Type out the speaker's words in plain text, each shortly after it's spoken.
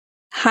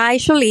Hi,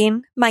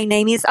 Shalene. My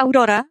name is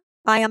Aurora.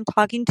 I am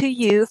talking to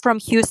you from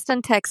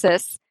Houston,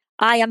 Texas.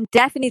 I am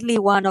definitely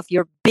one of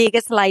your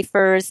biggest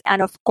lifers,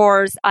 and of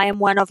course, I am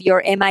one of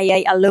your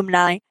MIA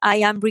alumni. I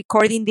am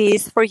recording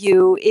this for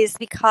you is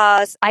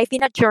because I've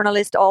been a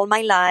journalist all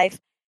my life,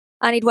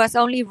 and it was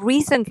only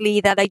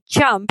recently that I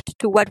jumped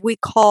to what we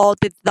call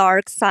the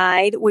dark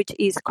side, which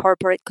is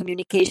corporate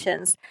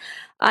communications.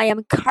 I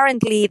am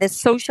currently the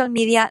social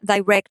media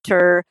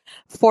director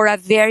for a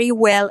very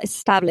well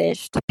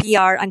established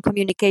PR and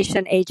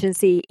communication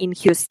agency in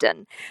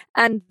Houston.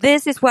 And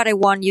this is what I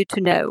want you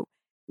to know.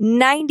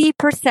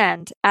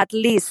 90%, at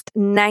least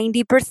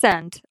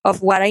 90%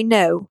 of what I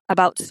know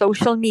about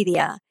social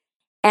media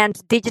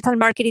and digital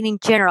marketing in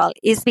general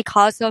is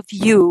because of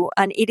you,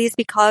 and it is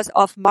because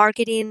of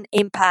Marketing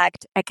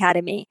Impact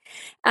Academy.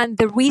 And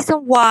the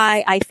reason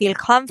why I feel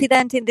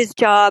confident in this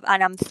job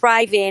and I'm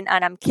thriving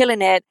and I'm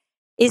killing it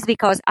is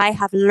because I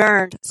have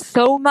learned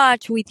so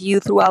much with you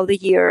throughout the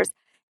years,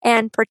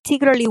 and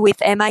particularly with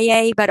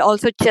MIA, but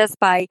also just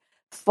by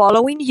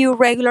following you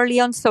regularly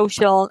on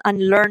social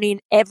and learning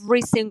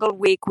every single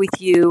week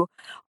with you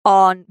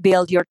on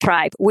Build Your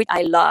Tribe, which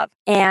I love.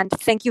 And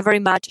thank you very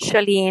much,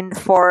 Shalene,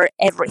 for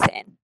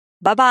everything.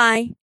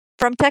 Bye-bye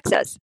from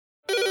Texas.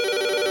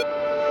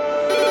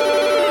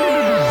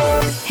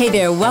 Hey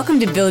there, welcome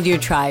to Build Your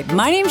Tribe.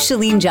 My name's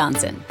Shalene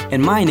Johnson.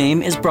 And my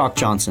name is Brock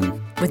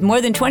Johnson. With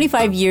more than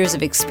 25 years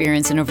of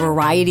experience in a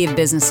variety of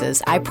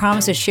businesses, I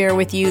promise to share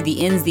with you the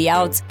ins, the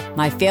outs,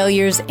 my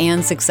failures,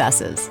 and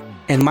successes.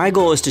 And my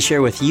goal is to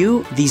share with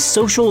you these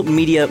social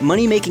media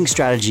money-making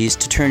strategies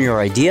to turn your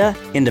idea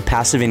into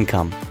passive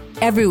income.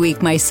 Every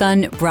week, my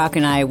son, Brock,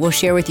 and I will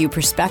share with you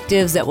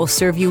perspectives that will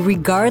serve you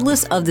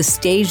regardless of the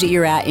stage that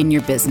you're at in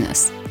your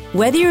business.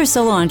 Whether you're a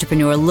solo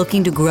entrepreneur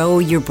looking to grow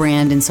your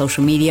brand in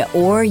social media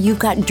or you've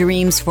got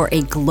dreams for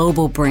a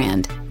global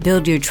brand,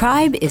 Build Your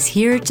Tribe is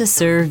here to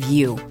serve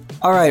you.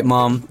 All right,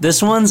 Mom,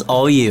 this one's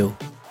all you.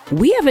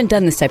 We haven't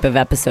done this type of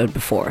episode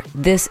before.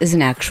 This is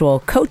an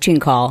actual coaching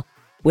call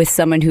with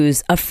someone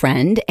who's a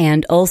friend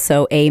and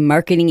also a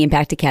Marketing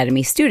Impact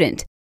Academy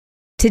student.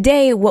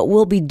 Today, what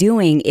we'll be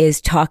doing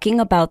is talking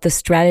about the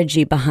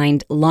strategy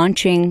behind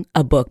launching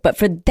a book. But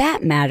for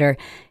that matter,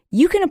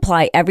 you can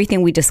apply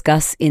everything we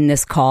discuss in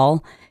this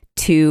call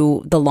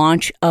to the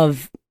launch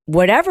of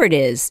whatever it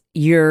is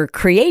you're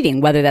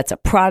creating, whether that's a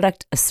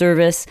product, a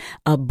service,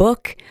 a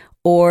book,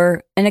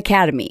 or an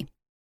academy.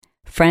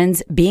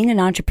 Friends, being an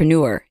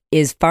entrepreneur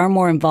is far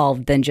more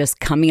involved than just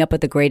coming up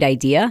with a great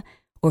idea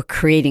or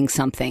creating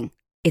something.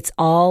 It's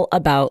all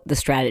about the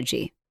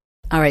strategy.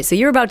 All right, so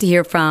you're about to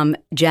hear from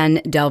Jen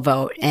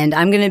Delvaux, and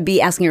I'm going to be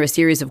asking her a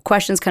series of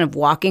questions, kind of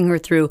walking her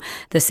through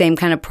the same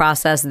kind of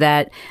process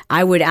that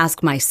I would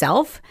ask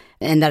myself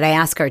and that I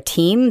ask our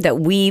team, that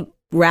we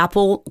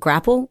grapple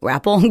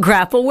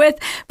with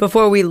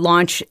before we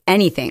launch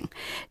anything.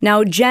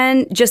 Now,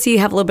 Jen, just so you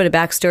have a little bit of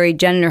backstory,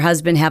 Jen and her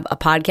husband have a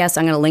podcast.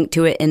 I'm going to link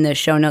to it in the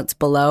show notes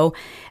below.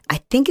 I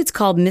think it's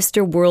called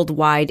Mr.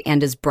 Worldwide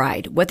and His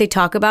Bride. What they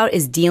talk about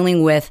is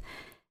dealing with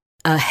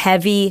a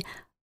heavy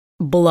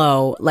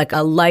blow, like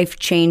a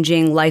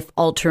life-changing,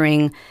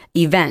 life-altering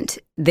event.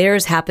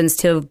 Theirs happens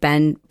to have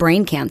been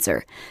brain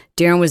cancer.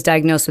 Darren was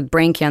diagnosed with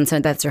brain cancer,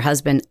 that's her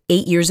husband,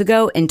 8 years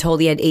ago and told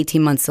he had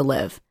 18 months to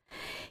live.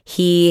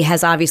 He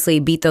has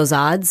obviously beat those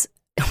odds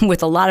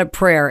with a lot of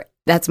prayer.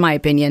 That's my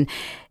opinion.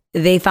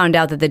 They found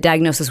out that the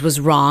diagnosis was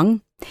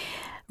wrong.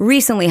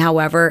 Recently,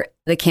 however,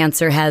 the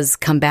cancer has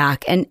come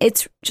back and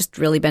it's just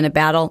really been a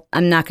battle.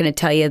 I'm not going to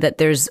tell you that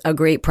there's a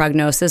great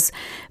prognosis,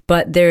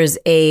 but there's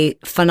a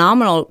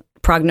phenomenal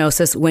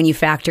prognosis when you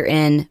factor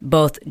in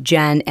both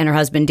Jen and her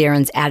husband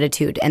Darren's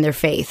attitude and their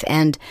faith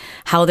and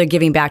how they're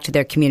giving back to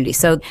their community.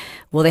 So,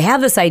 well, they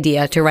have this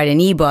idea to write an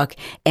ebook,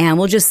 and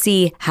we'll just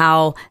see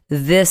how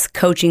this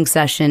coaching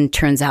session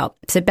turns out.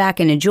 Sit back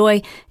and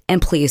enjoy,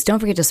 and please don't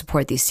forget to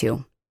support these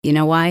two. You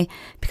know why?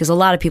 Because a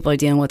lot of people are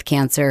dealing with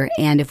cancer,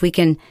 and if we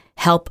can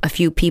help a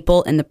few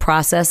people in the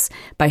process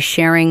by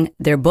sharing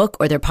their book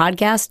or their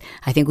podcast,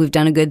 I think we've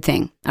done a good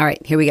thing. All right,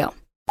 here we go.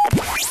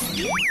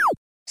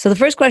 So the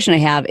first question I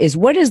have is,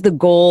 what is the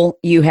goal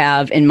you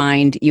have in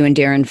mind, you and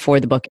Darren, for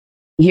the book?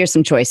 Here's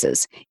some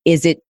choices.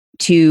 Is it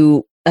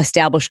to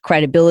establish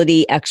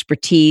credibility,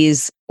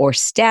 expertise, or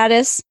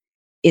status?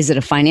 Is it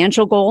a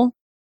financial goal?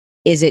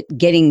 Is it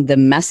getting the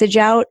message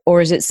out,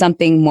 or is it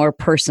something more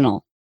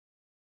personal?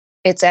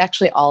 It's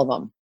actually all of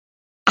them.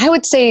 I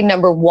would say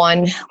number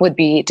one would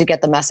be to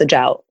get the message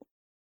out.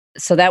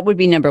 So that would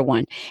be number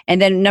one.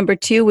 And then number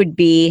two would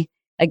be,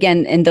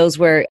 again, and those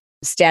were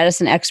status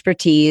and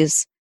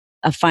expertise,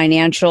 a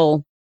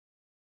financial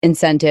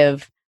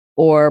incentive,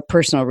 or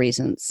personal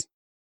reasons.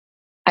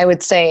 I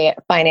would say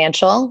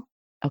financial.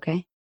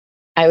 Okay.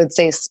 I would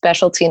say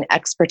specialty and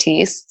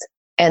expertise,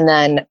 and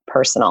then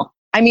personal.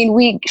 I mean,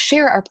 we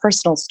share our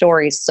personal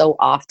stories so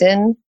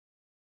often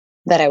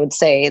that I would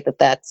say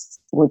that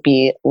would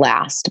be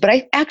last. But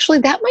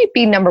that might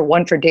be number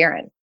one for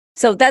Darren.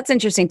 So that's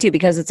interesting too,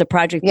 because it's a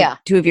project that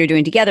two of you are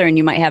doing together and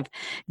you might have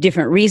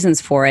different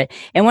reasons for it.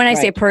 And when I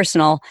say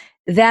personal,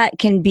 that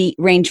can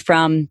range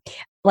from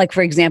Like,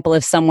 for example,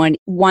 if someone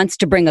wants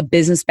to bring a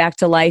business back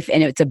to life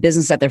and it's a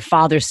business that their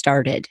father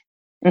started,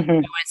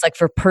 it's like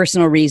for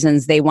personal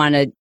reasons, they want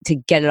to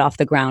get it off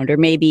the ground. Or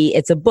maybe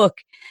it's a book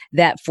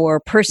that for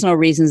personal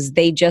reasons,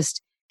 they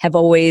just have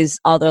always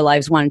all their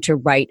lives wanted to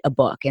write a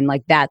book. And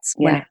like, that's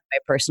when it's my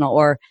personal,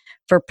 or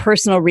for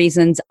personal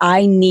reasons,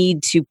 I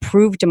need to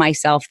prove to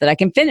myself that I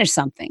can finish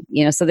something,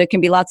 so there can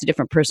be lots of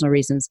different personal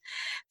reasons.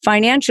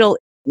 Financial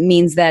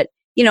means that,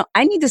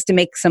 I need this to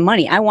make some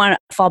money. I want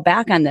to fall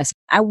back on this.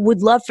 I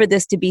would love for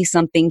this to be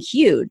something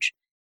huge.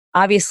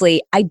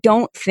 Obviously, I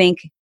don't think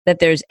that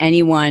there's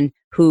anyone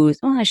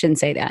I shouldn't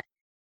say that.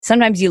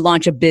 Sometimes you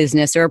launch a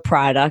business or a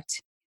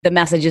product. The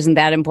message isn't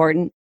that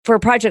important. For a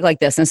project like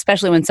this, and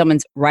especially when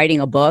someone's writing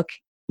a book,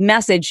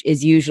 message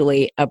is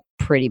usually a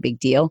pretty big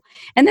deal.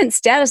 And then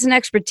status and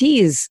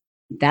expertise,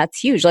 that's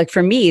huge. Like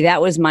for me,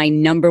 that was my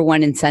number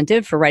one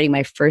incentive for writing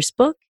my first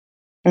book.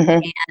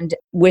 And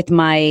with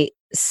my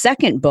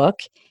second book,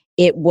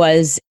 it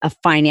was a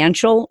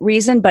financial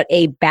reason, but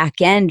a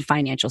back-end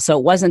financial. So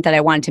it wasn't that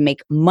I wanted to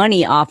make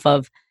money off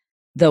of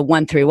the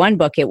 131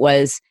 book. It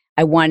was,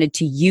 I wanted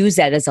to use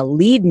that as a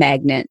lead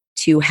magnet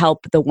to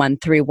help the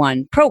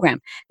 131 program.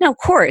 Now, of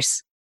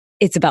course,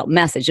 it's about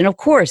message. And of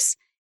course,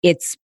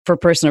 it's for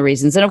personal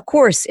reasons. And of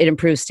course, it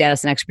improves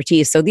status and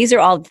expertise. So these are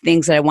all the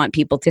things that I want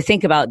people to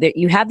think about. That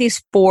you have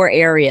these 4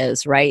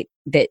 areas, right,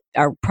 that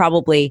are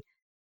probably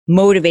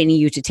motivating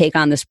you to take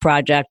on this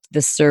project,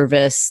 this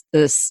service,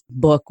 this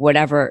book,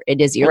 whatever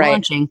it is you're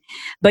launching.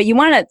 But you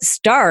want to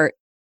start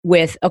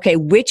with, okay,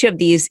 which of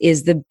these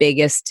is the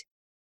biggest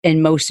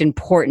and most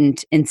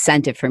important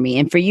incentive for me?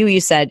 And for you,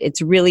 you said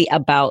it's really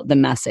about the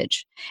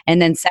message.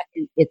 And then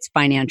second, it's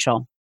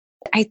financial.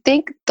 I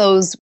think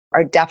those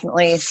are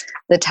definitely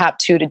the top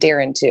 2 to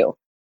Darren too.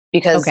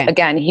 Because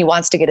again, he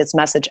wants to get his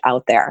message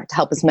out there to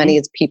help as many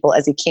as people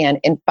as he can.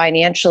 And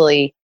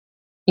financially,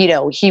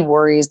 he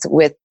worries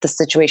with the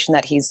situation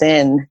that he's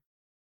in,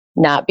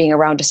 not being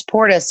around to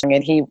support us.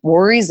 And he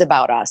worries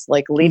about us,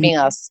 like leaving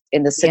us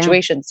in this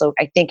situation. So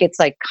I think it's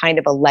like kind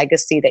of a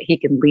legacy that he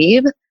can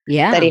leave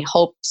that he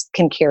hopes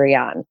can carry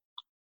on.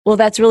 Well,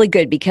 that's really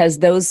good because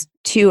those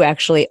 2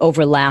 actually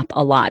overlap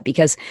a lot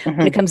because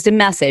when it comes to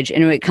message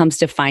and when it comes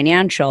to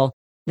financial,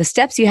 the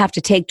steps you have to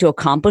take to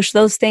accomplish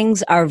those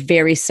things are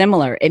very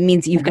similar. It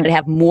means you've got to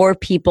have more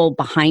people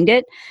behind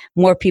it,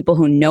 more people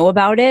who know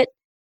about it.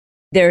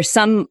 There are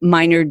some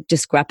minor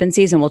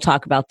discrepancies, and we'll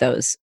talk about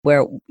those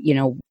where,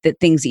 the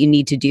things that you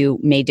need to do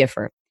may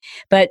differ.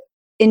 But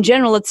in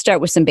general, let's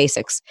start with some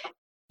basics.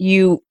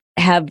 You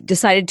have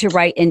decided to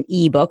write an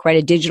ebook, write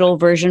a digital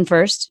version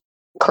first?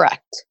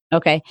 Correct.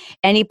 Okay.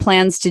 Any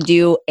plans to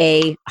do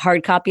a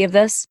hard copy of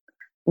this?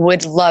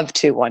 Would love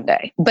to one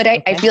day. But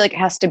I feel like it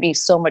has to be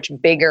so much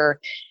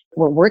bigger.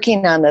 We're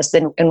working on this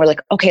and we're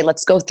like, okay,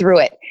 let's go through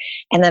it.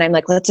 And then I'm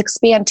like, let's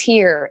expand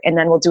here. And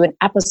then we'll do an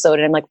episode.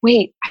 And I'm like,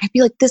 wait, I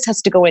feel like this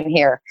has to go in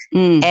here.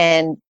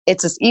 And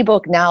it's this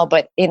ebook now,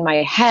 but in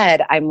my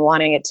head, I'm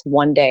wanting it to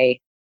one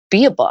day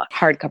be a book,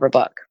 hardcover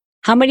book.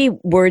 How many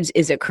words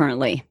is it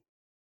currently?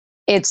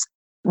 It's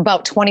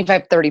about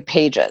 25, 30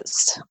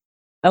 pages.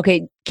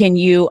 Okay. Can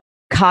you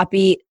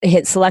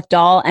hit select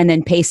all and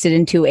then paste it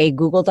into a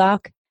Google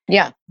Doc?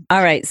 Yeah.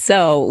 All right.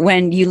 So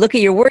when you look at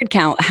your word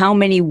count, how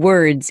many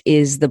words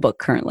is the book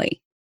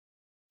currently?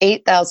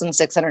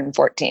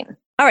 8,614.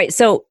 All right.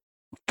 So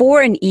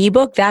for an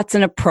ebook, that's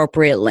an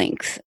appropriate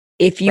length.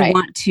 If you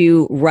want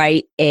to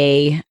write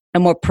a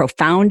more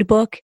profound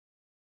book,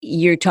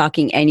 you're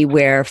talking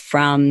anywhere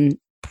from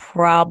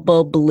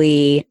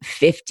probably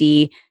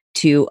 50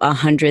 to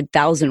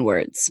 100,000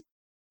 words,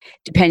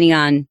 depending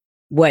on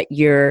what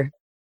your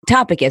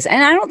topic is.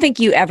 And I don't think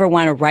you ever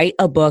want to write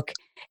a book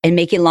and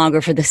make it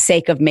longer for the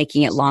sake of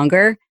making it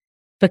longer.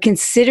 But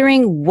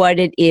considering what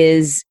it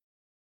is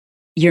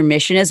your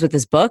mission is with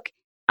this book,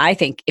 I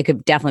think it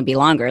could definitely be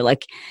longer.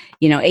 Like,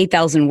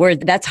 8,000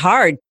 words, that's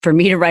hard for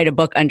me to write a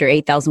book under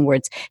 8,000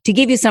 words. To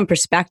give you some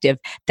perspective,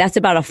 that's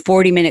about a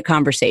 40-minute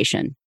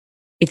conversation.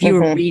 If you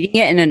were reading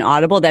it in an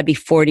Audible, that'd be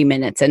 40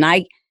 minutes. And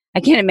I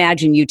can't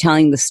imagine you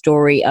telling the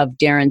story of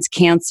Darren's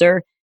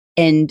cancer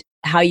and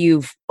how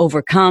you've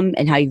overcome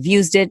and how you've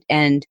used it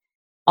and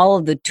all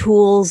of the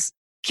tools,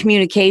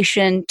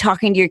 communication,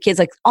 talking to your kids,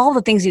 like all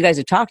the things you guys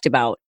have talked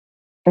about.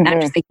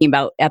 I'm just thinking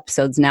about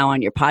episodes now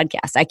on your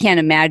podcast. I can't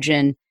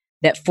imagine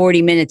that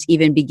 40 minutes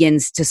even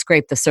begins to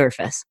scrape the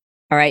surface.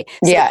 All right.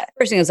 So the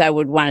first thing is I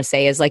would want to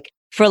say is like,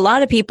 for a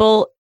lot of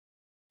people,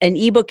 an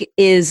ebook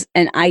is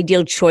an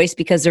ideal choice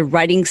because they're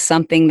writing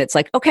something that's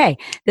like, okay,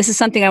 this is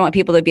something I want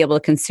people to be able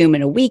to consume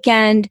in a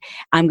weekend.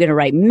 I'm going to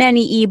write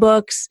many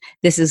ebooks.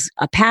 This is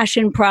a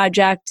passion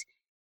project.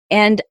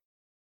 And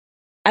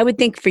I would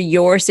think for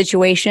your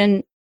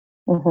situation,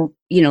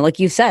 like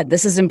you said,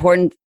 this is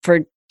important for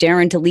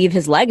Darren to leave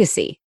his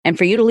legacy and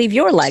for you to leave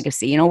your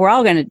legacy. We're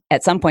all going to,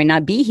 at some point,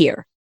 not be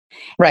here.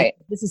 Right.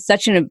 And this is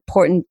such an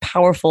important,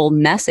 powerful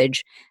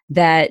message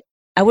that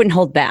I wouldn't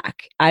hold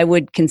back. I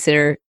would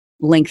consider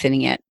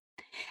lengthening it.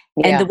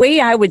 And the way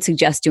I would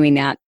suggest doing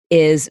that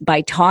is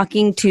by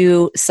talking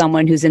to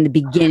someone who's in the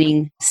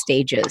beginning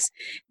stages.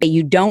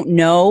 You don't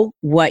know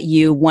what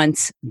you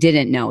once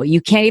didn't know.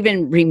 You can't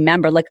even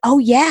remember, like, oh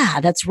yeah,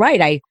 that's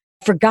right. I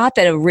forgot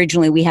that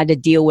originally we had to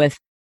deal with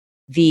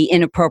the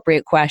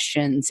inappropriate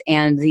questions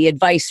and the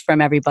advice from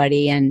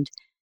everybody. And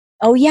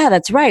oh yeah,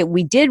 that's right.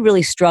 We did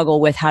really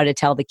struggle with how to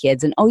tell the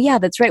kids. And oh yeah,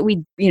 that's right.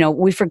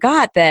 We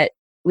forgot that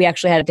we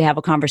actually had to have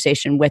a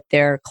conversation with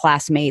their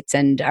classmates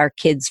and our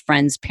kids'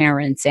 friends'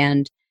 parents.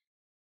 And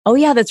oh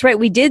yeah, that's right.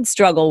 We did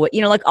struggle with,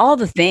 like all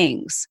the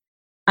things.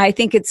 I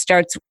think it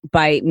starts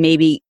by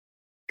maybe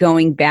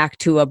going back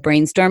to a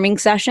brainstorming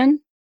session,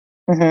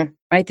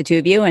 right? The two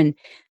of you. And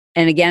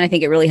again, I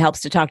think it really helps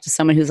to talk to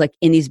someone who's like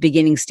in these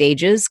beginning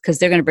stages, because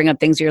they're going to bring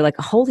up things where you're like,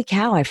 holy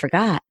cow, I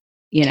forgot,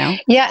 Yeah.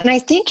 And I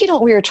think,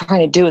 what we were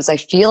trying to do is I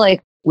feel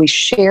like we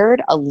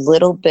shared a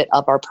little bit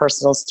of our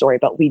personal story,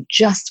 but we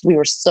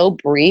were so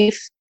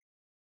brief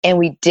and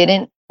we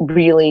didn't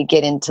really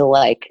get into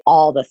like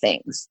all the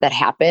things that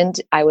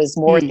happened. I was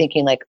more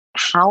thinking like,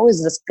 how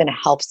is this going to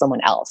help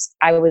someone else?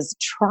 I was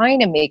trying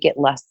to make it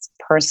less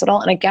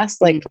personal. And I guess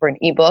like for an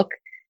ebook,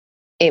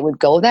 it would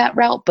go that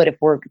route. But if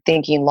we're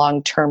thinking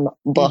long-term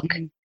book,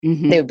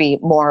 there would be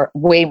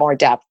way more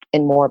depth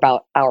and more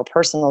about our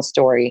personal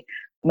story.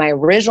 My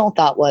original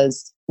thought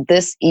was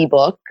this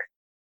ebook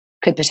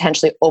could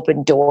potentially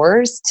open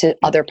doors to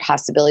other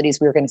possibilities.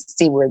 We were going to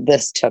see where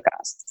this took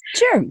us.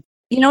 Sure.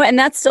 And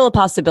that's still a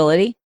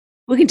possibility.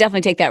 We can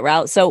definitely take that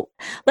route. So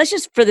let's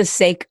just, for the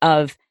sake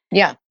of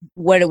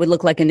what it would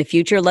look like in the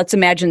future, let's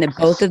imagine that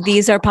both of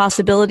these are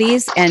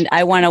possibilities. And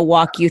I want to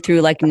walk you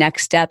through like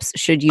next steps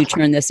should you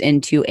turn this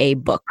into a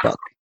book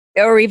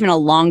or even a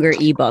longer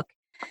ebook.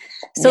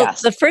 So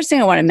the first thing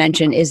I want to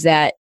mention is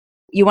that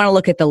you want to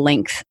look at the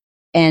length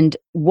and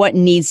what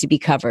needs to be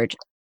covered.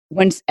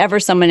 Whenever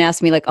someone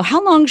asks me like, oh,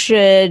 how long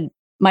should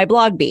my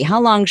blog be?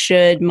 How long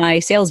should my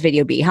sales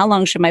video be? How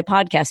long should my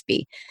podcast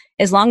be?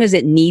 As long as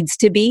it needs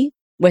to be,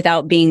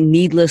 without being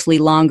needlessly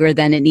longer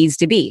than it needs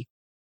to be.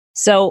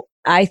 So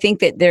I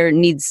think that there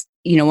needs,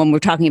 when we're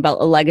talking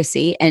about a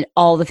legacy and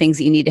all the things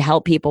that you need to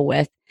help people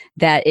with,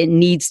 that it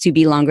needs to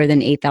be longer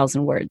than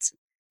 8,000 words.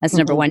 That's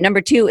number one.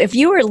 Number two, if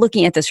you were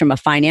looking at this from a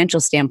financial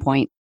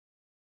standpoint,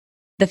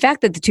 the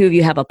fact that the two of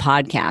you have a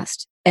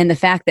podcast and the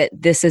fact that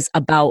this is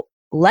about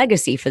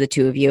legacy for the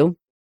two of you,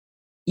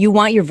 you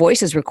want your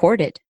voices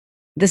recorded.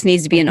 This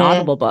needs to be an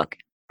Audible book,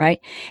 right?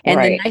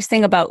 And the nice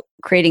thing about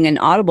creating an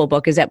Audible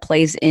book is that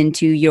plays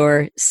into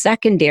your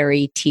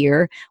secondary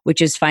tier,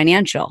 which is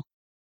financial.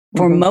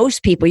 For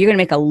most people, you're going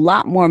to make a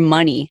lot more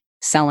money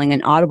selling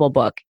an Audible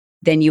book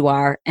than you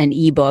are an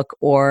ebook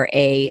or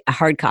a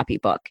hard copy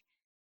book.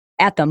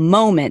 At the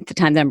moment, the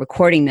time that I'm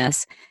recording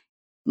this,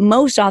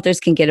 most authors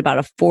can get about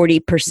a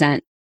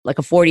 40%, like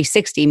a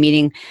 40-60,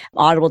 meaning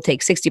Audible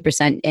takes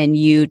 60% and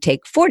you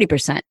take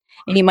 40%.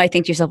 And you might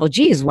think to yourself, well,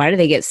 geez, why do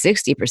they get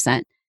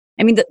 60%?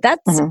 I mean,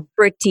 that's a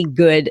pretty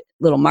good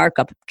little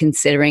markup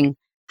considering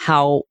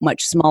how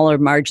much smaller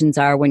margins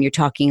are when you're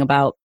talking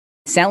about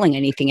selling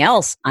anything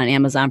else on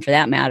Amazon for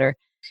that matter.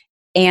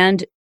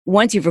 And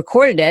once you've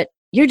recorded it,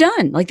 you're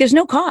done. Like there's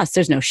no cost,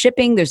 there's no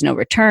shipping, there's no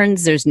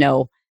returns, there's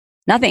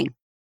nothing.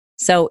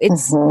 So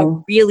it's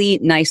a really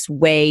nice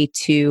way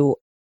to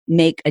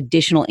make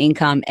additional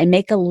income and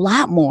make a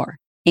lot more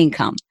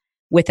income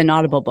with an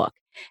Audible book.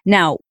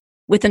 Now,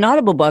 with an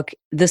Audible book,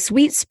 the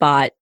sweet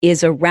spot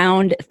is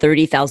around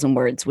 30,000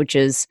 words, which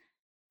is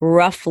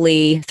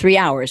roughly 3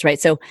 hours, right?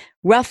 So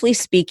roughly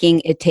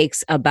speaking, it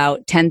takes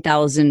about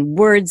 10,000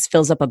 words,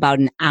 fills up about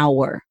an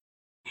hour.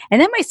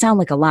 And that might sound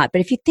like a lot,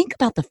 but if you think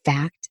about the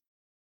fact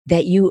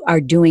that you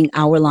are doing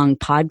hour-long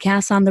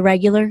podcasts on the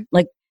regular,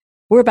 like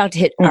we're about to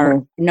hit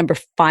our number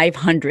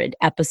 500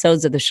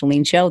 episodes of The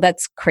Chalene Show.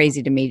 That's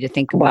crazy to me to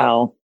think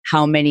about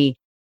how many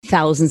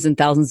thousands and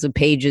thousands of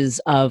pages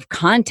of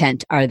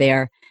content are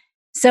there.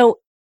 So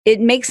it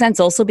makes sense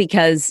also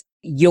because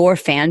your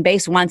fan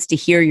base wants to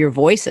hear your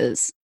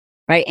voices,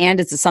 right? And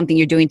it's something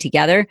you're doing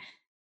together.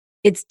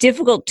 It's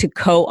difficult to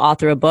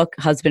co-author a book,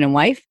 husband and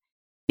wife,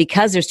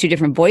 because there's two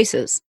different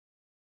voices.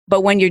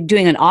 But when you're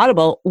doing an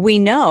Audible, we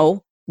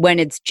know when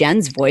it's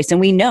Jen's voice and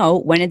we know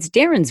when it's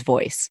Darren's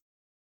voice.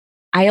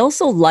 I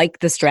also like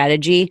the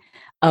strategy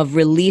of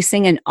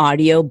releasing an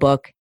audio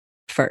book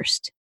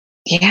first.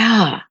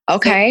 Yeah.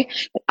 Okay.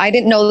 I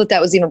didn't know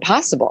that was even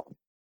possible.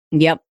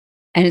 Yep.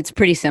 And it's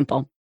pretty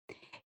simple.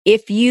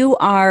 If you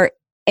are,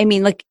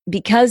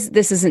 because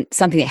this isn't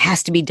something that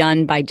has to be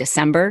done by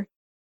December,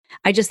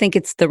 I just think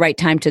it's the right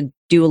time to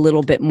do a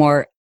little bit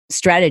more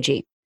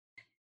strategy.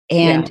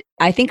 And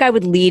I think I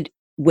would lead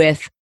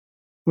with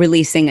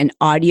releasing an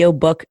audio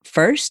book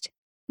first.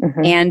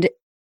 And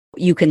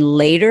you can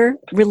later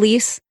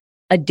release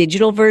a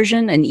digital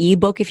version, an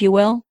ebook, if you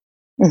will,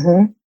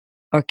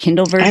 or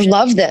Kindle version. I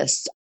love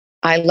this.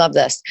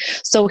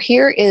 So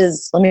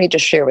let me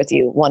just share with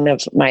you one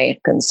of my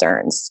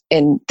concerns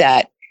in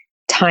that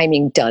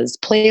timing does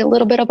play a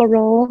little bit of a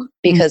role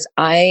because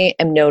I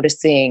am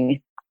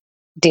noticing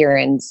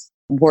Darren's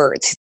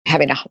words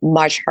having a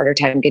much harder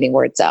time getting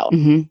words out.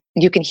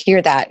 You can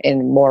hear that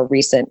in more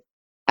recent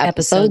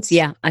episodes.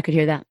 Yeah, I could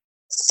hear that.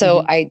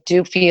 So I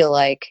do feel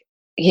like,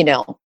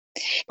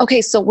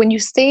 okay, so when you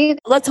say,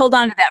 let's hold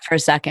on to that for a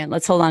second.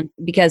 Let's hold on,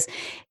 because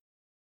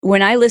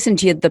when I listen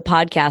to the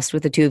podcast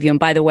with the two of you, and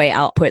by the way,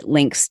 I'll put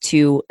links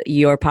to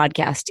your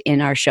podcast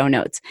in our show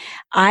notes.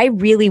 I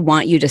really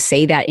want you to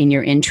say that in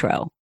your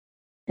intro,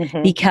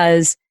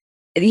 because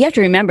you have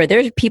to remember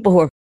there's people who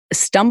are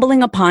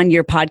stumbling upon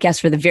your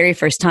podcast for the very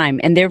first time,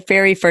 and their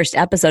very first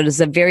episode is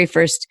the very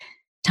first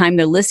time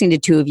they're listening to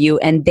two of you,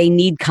 and they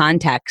need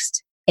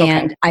context.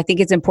 And I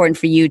think it's important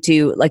for you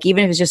to, like,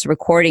 even if it's just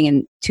recording,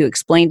 and to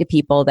explain to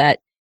people that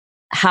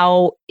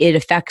how it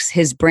affects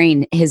his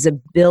brain, his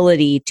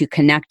ability to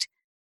connect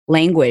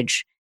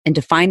language and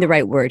to find the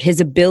right word, his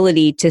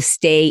ability to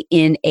stay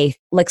in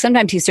like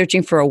sometimes he's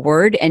searching for a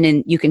word, and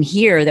then you can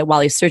hear that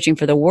while he's searching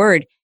for the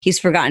word, he's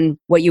forgotten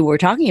what you were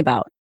talking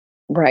about.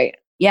 Right.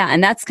 Yeah.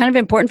 And that's kind of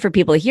important for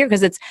people to hear,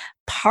 because it's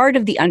part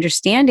of the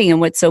understanding.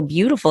 And what's so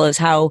beautiful is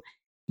how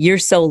you're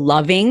so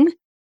loving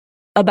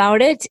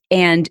about it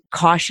and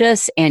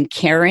cautious and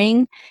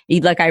caring.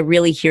 Like, I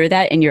really hear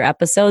that in your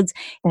episodes.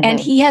 And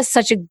he has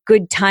such a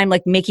good time,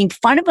 like, making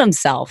fun of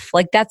himself.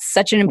 Like, that's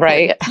such an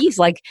important piece.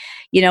 Like,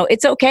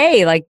 it's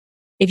okay. Like,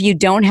 if you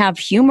don't have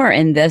humor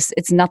in this,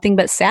 it's nothing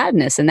but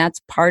sadness. And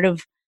that's part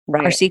of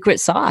our secret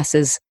sauce,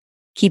 is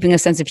keeping a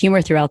sense of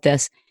humor throughout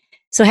this.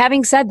 So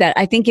having said that,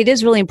 I think it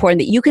is really important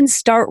that you can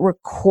start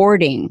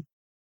recording,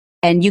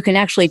 and you can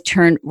actually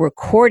turn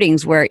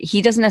recordings where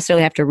he doesn't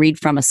necessarily have to read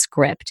from a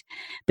script,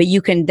 but you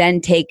can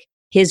then take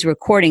his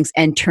recordings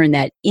and turn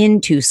that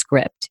into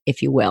script,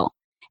 if you will,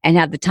 and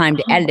have the time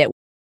to edit it.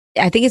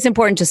 I think it's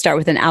important to start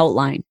with an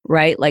outline,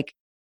 right? Like,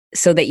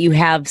 so that you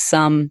have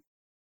some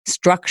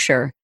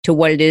structure to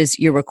what it is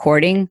you're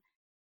recording.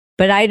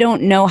 But I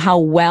don't know how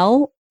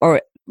well,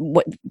 or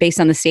what, based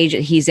on the stage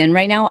that he's in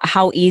right now,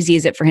 how easy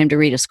is it for him to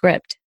read a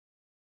script?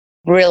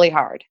 Really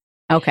hard.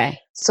 Okay.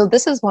 So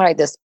this is why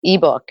this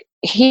ebook,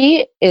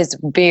 he is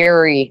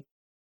very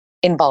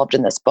involved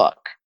in this book.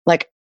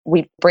 Like,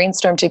 we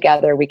brainstormed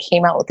together, we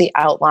came out with the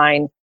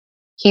outline.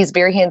 He's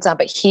very hands-on,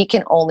 but he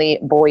can only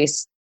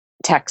voice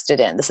text it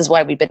in. This is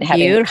why we've been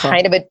having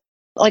kind of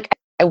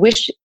I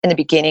wish in the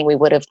beginning we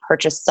would have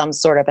purchased some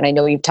sort of, and I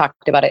know you've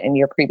talked about it in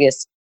your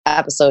previous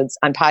episodes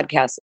on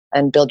podcasts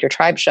and Build Your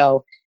Tribe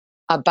show,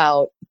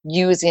 about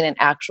using an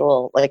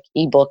actual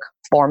ebook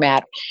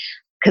format,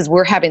 because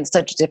we're having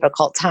such a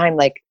difficult time.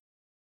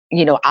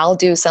 I'll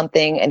do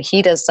something and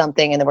he does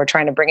something, and then we're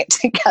trying to bring it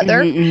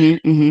together.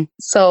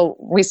 So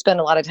we spend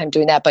a lot of time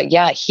doing that. But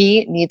yeah,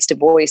 he needs to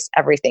voice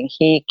everything.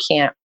 He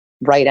can't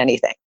write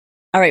anything.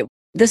 All right.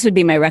 This would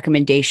be my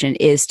recommendation,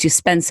 is to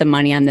spend some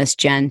money on this,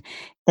 Jen,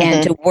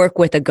 and to work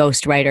with a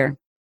ghostwriter.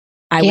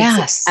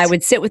 I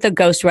would sit with a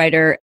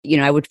ghostwriter.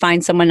 I would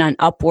find someone on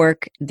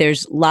Upwork.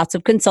 There's lots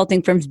of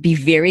consulting firms. Be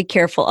very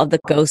careful of the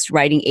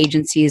ghostwriting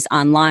agencies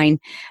online.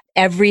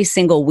 Every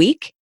single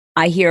week,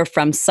 I hear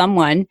from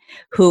someone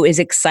who is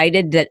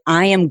excited that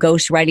I am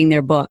ghostwriting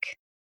their book.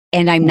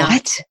 And I'm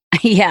not.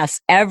 Yes.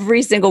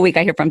 Every single week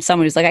I hear from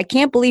someone who's like, I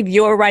can't believe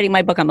you're writing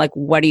my book. I'm like,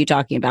 what are you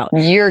talking about?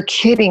 You're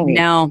kidding me.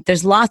 No,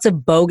 there's lots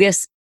of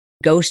bogus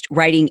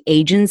ghostwriting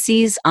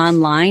agencies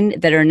online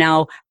that are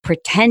now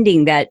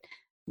pretending that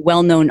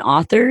well-known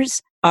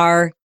authors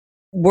are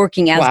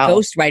working as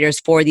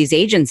ghostwriters for these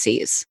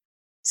agencies.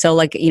 So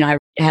I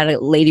had a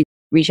lady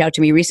reach out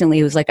to me recently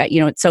who was like,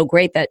 it's so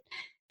great that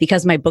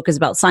because my book is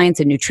about science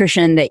and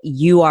nutrition, that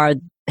you are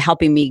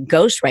helping me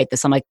ghostwrite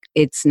this. I'm like,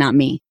 it's not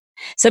me.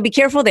 So be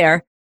careful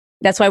there.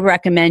 That's why we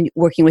recommend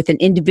working with an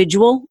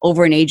individual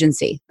over an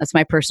agency. That's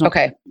my personal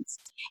preference.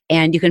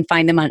 And you can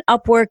find them on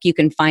Upwork. You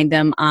can find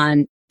them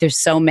on, there's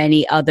so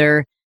many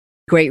other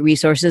great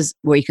resources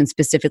where you can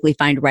specifically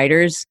find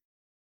writers.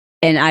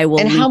 And I will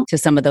link to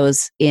some of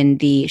those in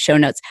the show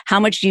notes. How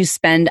much do you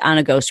spend on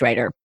a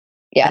ghostwriter?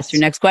 Yes. That's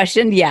your next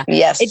question? Yeah.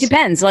 Yes. It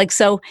depends.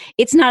 So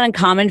it's not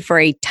uncommon for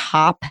a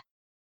top,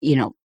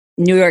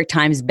 New York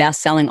Times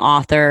bestselling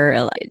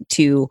author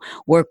to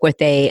work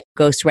with a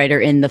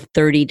ghostwriter in the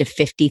 $30,000 to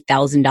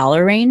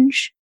 $50,000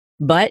 range.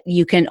 But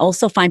you can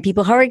also find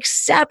people who are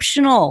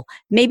exceptional.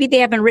 Maybe they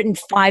haven't written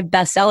 5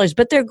 bestsellers,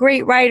 but they're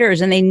great writers,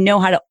 and they know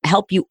how to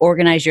help you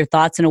organize your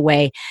thoughts in a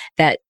way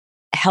that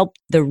help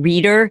the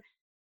reader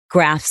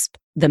grasp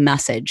the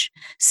message.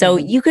 So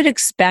you could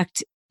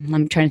expect,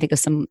 I'm trying to think of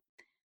some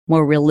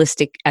more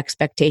realistic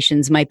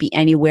expectations, might be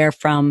anywhere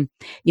from,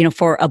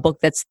 for a book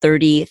that's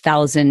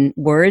 30,000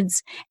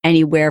 words,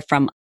 anywhere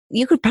from,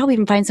 you could probably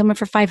even find someone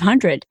for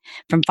 500,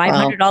 from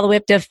 500 all the way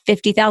up to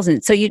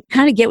 50,000. So you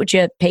kind of get what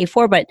you pay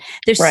for, but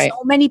there's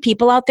so many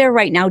people out there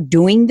right now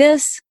doing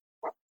this,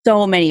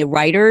 so many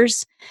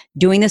writers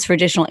doing this for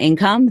additional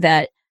income,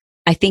 that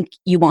I think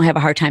you won't have a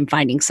hard time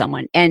finding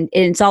someone. And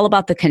it's all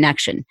about the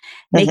connection,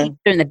 making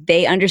sure that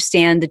they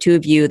understand the two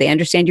of you, they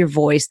understand your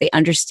voice, they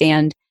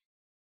understand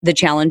the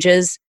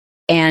challenges.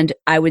 And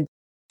I would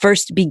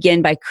first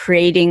begin by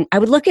I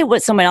would look at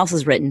what someone else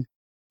has written.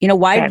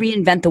 Why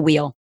reinvent the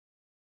wheel?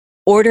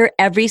 order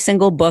every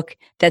single book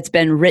that's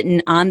been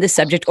written on the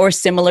subject or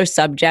similar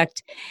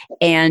subject.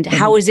 And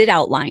how is it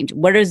outlined?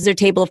 What is their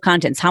table of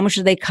contents? How much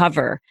do they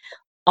cover?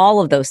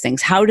 All of those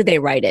things. How do they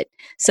write it?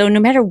 So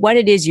no matter what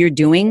it is you're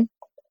doing,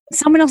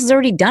 someone else has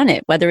already done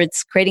it, whether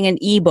it's creating an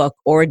ebook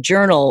or a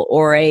journal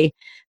or a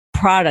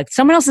product,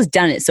 someone else has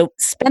done it. So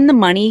spend the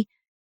money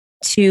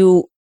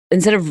to,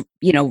 instead of,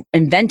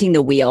 inventing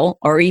the wheel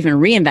or even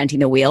reinventing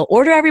the wheel,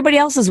 order everybody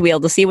else's wheel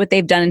to see what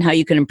they've done and how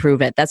you can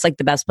improve it. That's like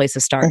the best place to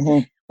start.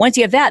 Once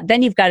you have that,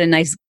 then you've got a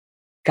nice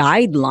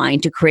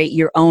guideline to create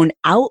your own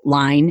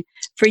outline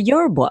for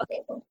your book.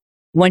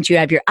 Once you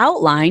have your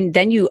outline,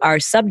 then you are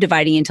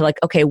subdividing into like,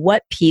 okay,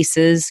 what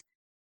pieces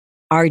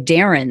are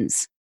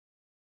Darren's?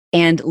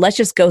 And let's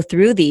just go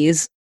through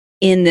these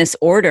in this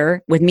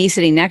order with me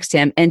sitting next to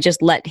him and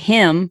just let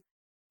him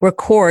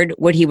record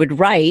what he would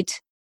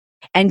write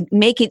and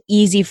make it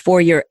easy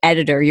for your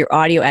editor, your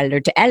audio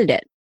editor, to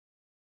edit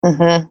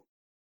it.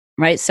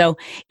 Right? So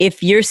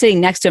if you're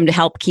sitting next to him to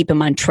help keep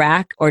him on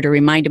track or to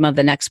remind him of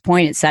the next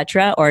point,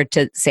 etc., or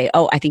to say,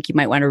 oh, I think you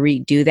might want to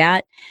redo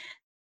that,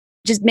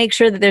 just make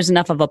sure that there's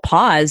enough of a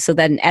pause so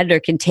that an editor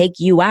can take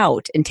you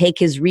out and take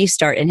his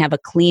restart and have a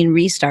clean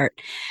restart.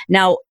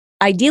 Now,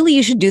 ideally,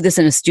 you should do this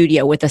in a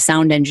studio with a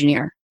sound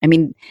engineer. I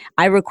mean,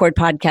 I record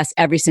podcasts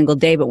every single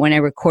day, but when I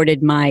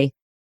recorded my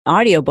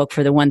audiobook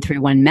for the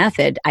 131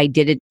 method, I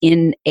did it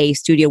in a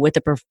studio with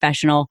a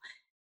professional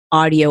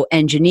audio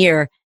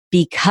engineer,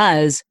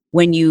 because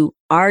when you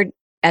are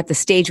at the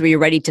stage where you're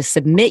ready to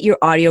submit your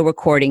audio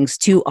recordings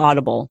to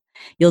Audible,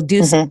 you'll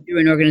do so through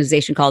an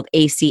organization called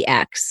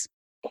ACX.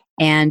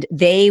 And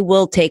they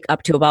will take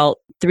up to about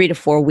 3 to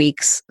 4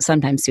 weeks,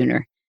 sometimes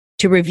sooner,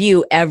 to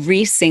review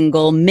every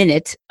single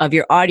minute of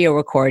your audio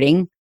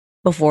recording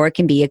before it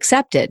can be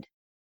accepted.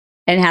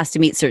 And it has to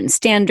meet certain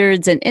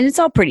standards, and it's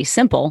all pretty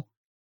simple,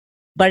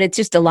 but it's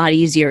just a lot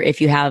easier if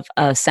you have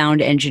a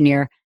sound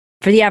engineer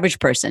for the average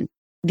person.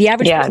 The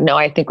average person, no,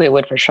 I think we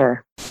would for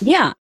sure.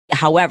 Yeah.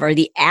 However,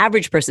 the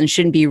average person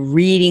shouldn't be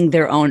reading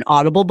their own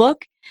Audible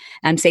book.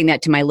 I'm saying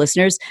that to my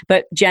listeners,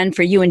 but Jen,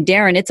 for you and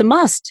Darren, it's a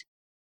must.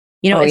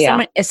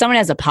 If someone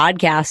has a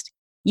podcast,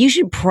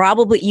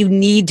 you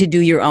need to do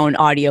your own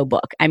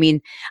audiobook. I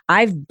mean,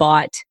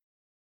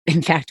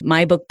 in fact,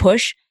 my book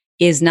Push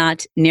is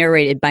not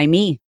narrated by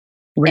me.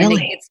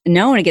 Really?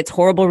 And it gets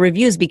horrible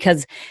reviews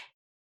because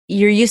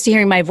you're used to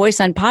hearing my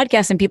voice on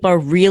podcasts, and people are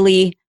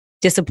really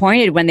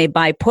disappointed when they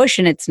buy Push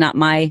and it's not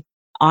my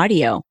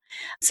audio.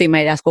 So you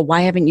might ask, well,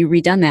 why haven't you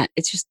redone that?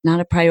 It's just not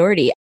a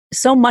priority.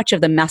 So much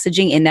of the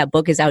messaging in that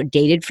book is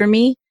outdated for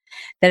me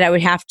that I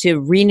would have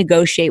to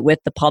renegotiate with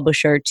the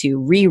publisher to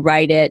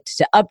rewrite it,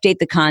 to update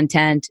the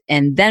content,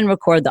 and then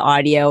record the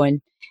audio.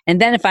 And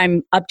then if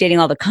I'm updating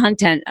all the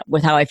content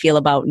with how I feel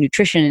about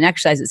nutrition and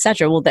exercise, et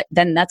cetera, well,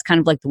 then that's kind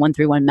of like the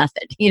 131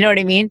 method. You know what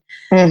I mean?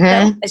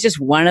 So it's just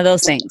one of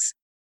those things.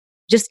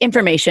 Just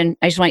information.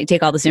 I just want you to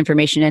take all this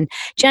information in.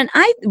 Jen,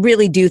 I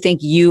really do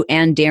think you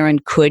and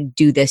Darren could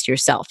do this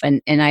yourself.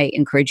 And I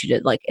encourage you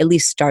to at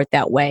least start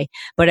that way.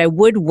 But I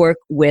would work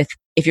with,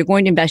 if you're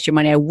going to invest your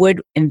money, I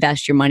would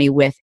invest your money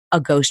with a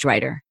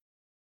ghostwriter.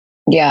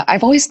 Yeah,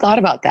 I've always thought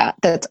about that.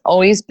 That's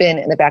always been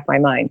in the back of my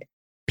mind.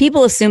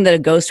 People assume that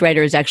a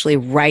ghostwriter is actually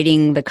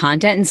writing the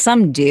content, and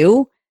some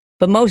do,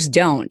 but most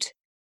don't.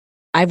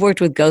 I've worked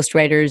with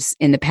ghostwriters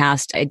in the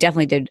past. I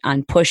definitely did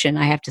on Push, and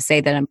I have to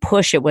say that on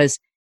Push, it was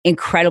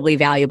incredibly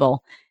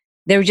valuable.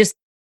 There were just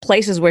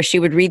places where she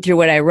would read through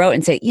what I wrote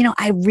and say,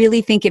 I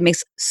really think it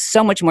makes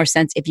so much more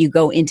sense if you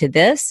go into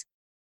this.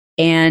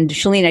 And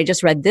Shalene, I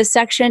just read this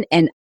section.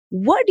 And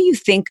what do you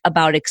think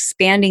about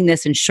expanding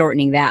this and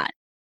shortening that?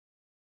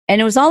 And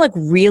it was all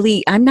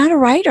really, I'm not a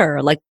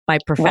writer, by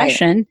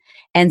profession. Right.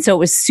 And so it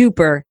was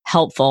super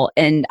helpful.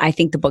 And I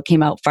think the book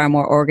came out far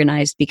more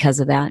organized because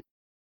of that.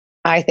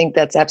 I think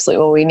that's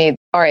absolutely what we need.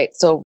 All right.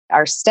 So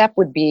our step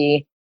would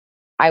be,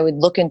 I would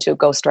look into a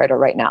ghostwriter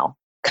right now,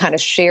 kind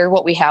of share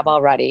what we have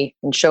already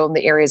and show them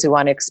the areas we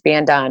want to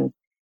expand on.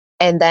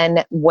 And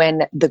then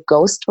when the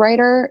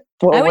ghostwriter,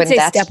 I would say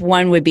step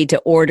one would be to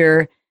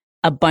order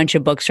a bunch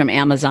of books from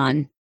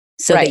Amazon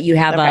so that you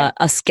have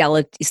a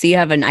skeleton, so you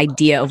have an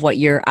idea of what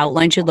your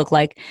outline should look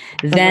like.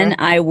 Then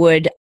I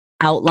would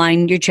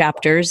outline your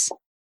chapters,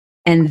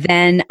 and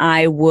then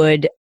I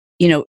would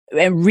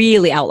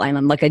really outline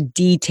them, like a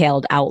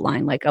detailed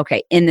outline,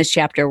 okay, in this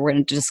chapter, we're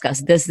going to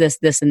discuss this,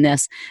 and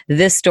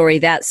this story,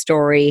 that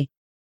story,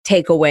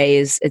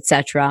 takeaways,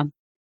 etc.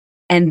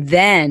 And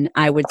then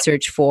I would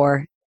search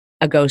for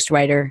a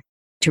ghostwriter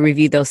to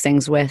review those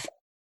things with.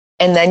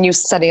 And then you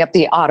setting up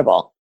the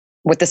Audible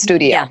with the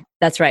studio. Yeah,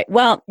 that's right.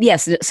 Well,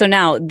 yes. So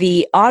now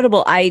the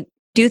Audible, I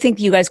do think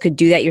you guys could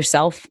do that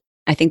yourself.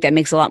 I think that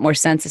makes a lot more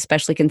sense,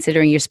 especially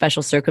considering your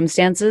special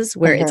circumstances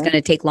where it's going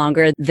to take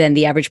longer than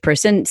the average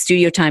person.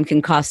 Studio time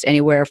can cost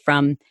anywhere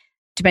from,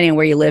 depending on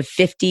where you live,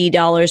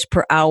 $50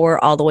 per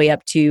hour all the way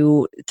up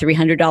to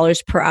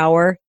 $300 per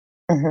hour.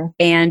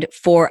 And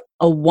for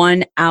a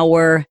 1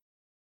 hour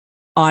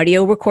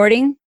audio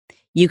recording,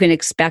 you can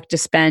expect to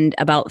spend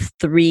about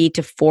 3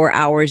 to 4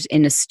 hours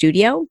in a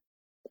studio.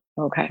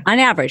 Okay. On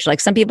average, like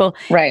some people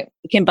Right.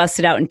 can bust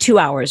it out in 2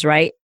 hours,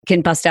 right?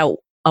 Can bust out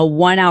a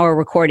 1 hour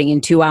recording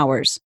in 2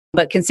 hours.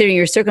 But considering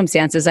your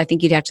circumstances, I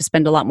think you'd have to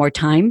spend a lot more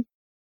time.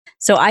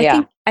 So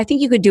I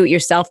think you could do it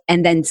yourself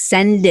and then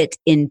send it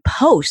in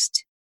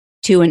post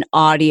to an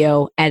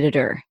audio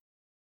editor.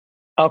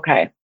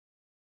 Okay.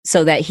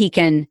 So that he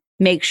can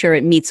make sure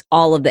it meets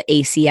all of the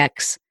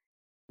ACX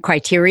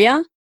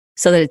criteria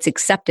so that it's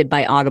accepted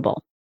by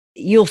Audible.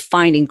 You'll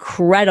find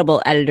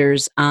incredible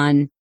editors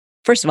on,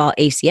 first of all,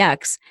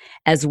 ACX,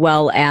 as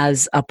well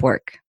as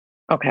Upwork.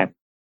 Okay.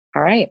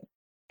 All right.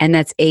 And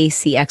that's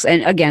ACX.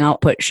 And again, I'll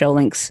put show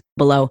links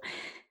below.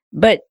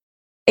 But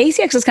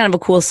ACX is kind of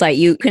a cool site.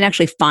 You can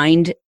actually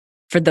find,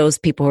 for those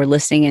people who are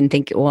listening and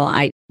think, well,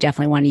 I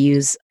definitely want to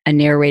use a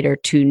narrator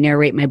to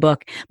narrate my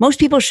book. Most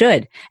people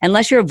should.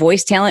 Unless you're a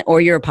voice talent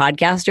or you're a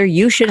podcaster,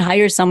 you should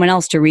hire someone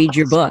else to read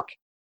your book.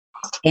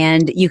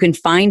 And you can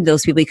find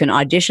those people. You can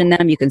audition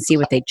them. You can see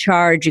what they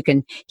charge. You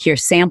can hear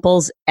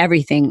samples,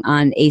 everything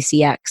on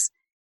ACX.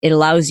 It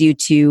allows you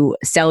to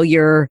sell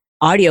your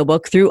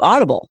audiobook through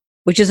Audible,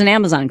 which is an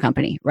Amazon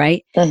company,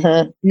 right?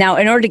 Mm-hmm. Now,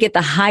 in order to get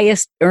the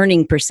highest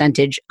earning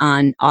percentage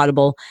on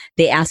Audible,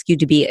 they ask you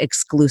to be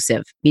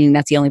exclusive, meaning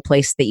that's the only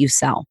place that you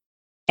sell.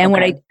 And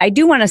what I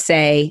do want to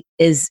say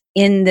is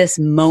in this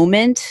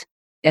moment,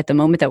 at the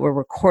moment that we're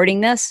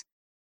recording this,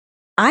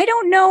 I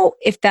don't know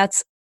if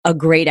that's a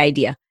great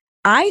idea.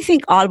 I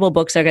think Audible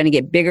books are going to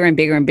get bigger and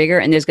bigger and bigger,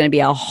 and there's going to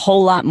be a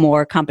whole lot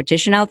more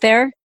competition out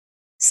there.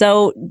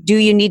 So do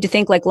you need to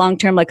think like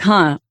long-term, like,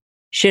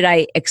 should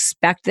I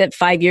expect that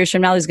 5 years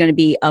from now there's going to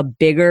be a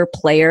bigger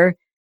player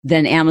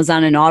than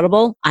Amazon and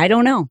Audible? I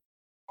don't know.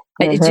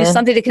 Mm-hmm. It's just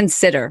something to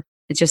consider.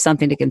 It's just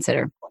something to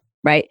consider,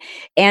 right?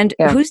 And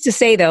who's to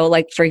say though,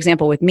 like for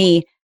example, with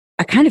me,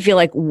 I kind of feel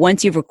like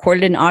once you've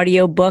recorded an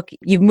audio book,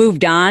 you've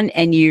moved on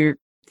and your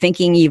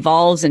thinking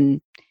evolves.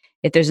 And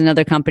if there's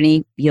another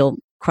company, you'll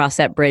cross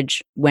that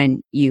bridge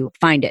when you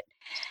find it.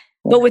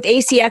 But with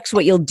ACX,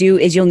 what you'll do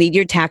is you'll need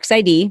your tax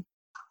ID.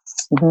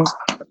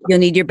 Mm-hmm. You'll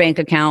need your bank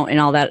account and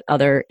all that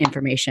other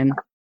information.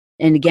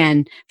 And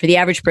again, for the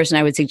average person,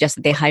 I would suggest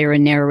that they hire a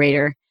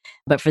narrator.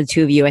 But for the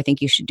two of you, I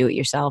think you should do it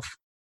yourself.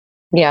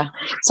 Yeah.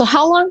 So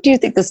how long do you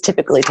think this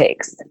typically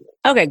takes?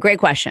 Okay, great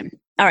question.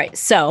 All right.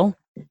 So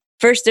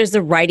first, there's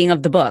the writing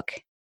of the book.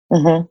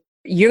 Mm-hmm.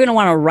 You're going to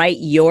want to write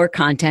your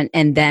content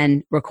and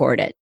then record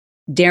it.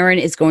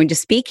 Darren is going to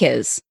speak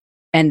his,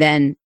 and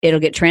then it'll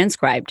get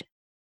transcribed.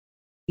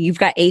 You've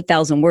got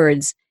 8,000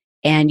 words.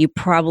 And you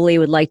probably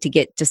would like to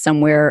get to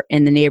somewhere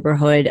in the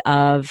neighborhood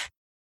of,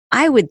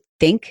 I would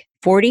think,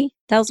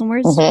 40,000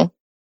 words.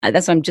 Mm-hmm.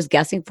 That's what I'm just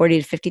guessing,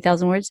 40 to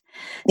 50,000 words.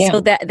 Yeah.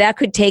 So that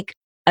could take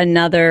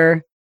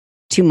another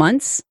 2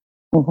 months,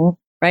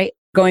 right?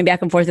 Going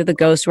back and forth with the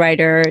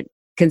ghostwriter,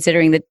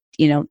 considering that,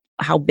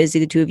 how busy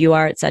the two of you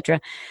are, et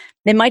cetera.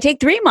 It might take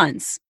 3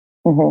 months.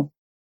 Mm-hmm.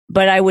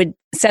 But I would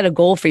set a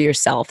goal for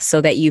yourself so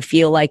that you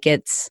feel like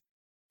it's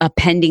a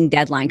pending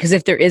deadline. Because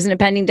if there isn't a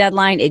pending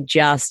deadline, it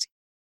just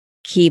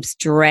keeps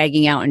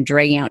dragging out and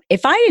dragging out.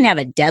 If I didn't have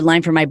a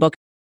deadline for my book,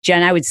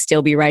 Jen, I would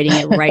still be writing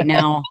it right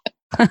now.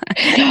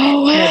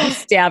 I'd be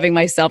stabbing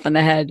myself in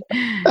the head.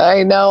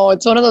 I know.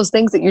 It's one of those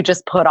things that you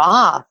just put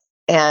off.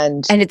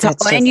 And it's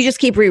and you just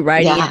keep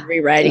rewriting it,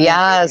 rewriting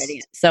yes. it, rewriting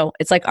it. So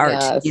it's like art,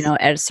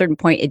 at a certain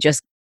point,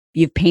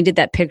 you've painted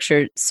that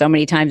picture so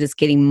many times, it's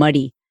getting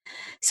muddy.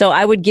 So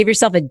I would give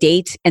yourself a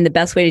date. And the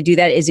best way to do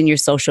that is in your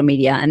social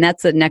media. And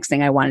that's the next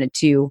thing I wanted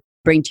to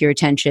bring to your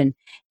attention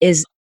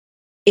is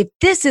if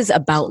this is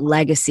about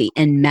legacy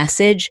and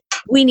message,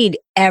 we need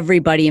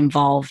everybody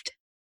involved.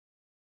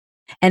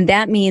 And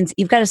that means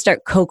you've got to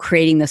start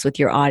co-creating this with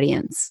your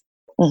audience.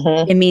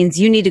 Mm-hmm. It means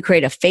you need to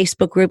create a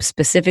Facebook group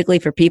specifically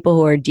for people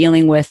who are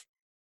dealing with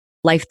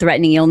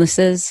life-threatening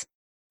illnesses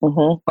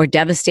or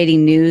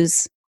devastating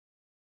news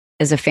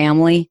as a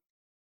family,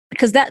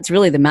 because that's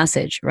really the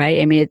message, right?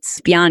 I mean,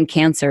 it's beyond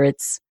cancer.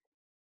 It's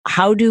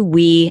how do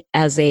we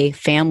as a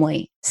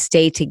family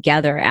stay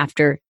together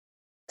after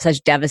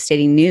such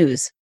devastating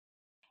news,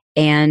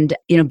 and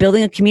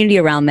building a community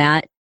around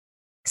that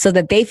so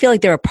that they feel like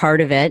they're a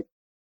part of it,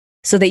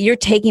 so that you're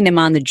taking them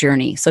on the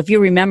journey. So if you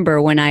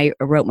remember when I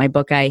wrote my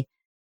book, I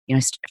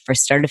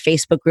first started a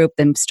Facebook group,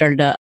 then started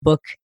a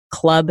book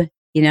club.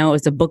 It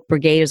was a book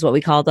brigade is what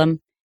we called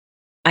them.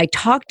 I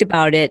talked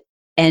about it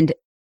and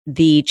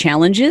the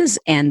challenges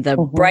and the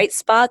bright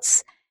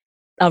spots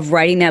of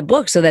writing that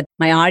book so that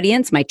my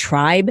audience, my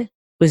tribe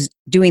was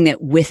doing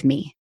that with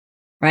me.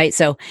 Right.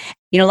 So,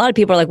 a lot of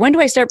people are like, when do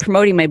I start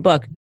promoting my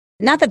book?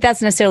 Not that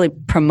that's necessarily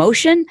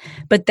promotion,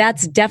 but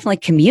that's definitely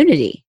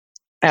community.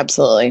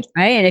 Absolutely.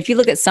 Right. And if you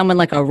look at someone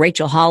like a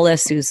Rachel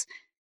Hollis, who's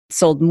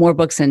sold more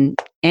books than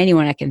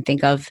anyone I can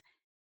think of,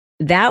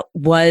 that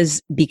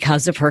was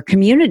because of her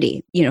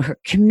community. Her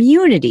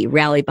community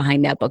rallied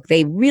behind that book.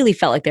 They really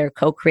felt like they were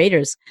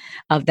co-creators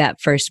of that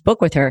first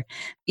book with her.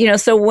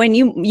 So when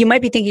you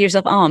might be thinking to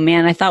yourself, oh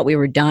man, I thought we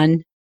were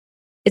done.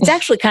 It's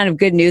actually kind of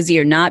good news that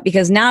you're not,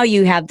 because now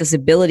you have this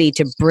ability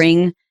to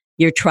bring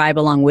your tribe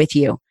along with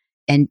you.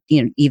 And,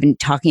 even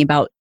talking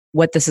about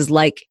what this is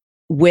like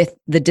with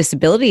the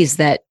disabilities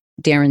that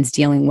Darren's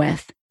dealing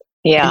with.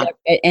 Yeah.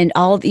 And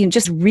all of,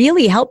 just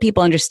really help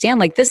people understand,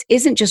 like, this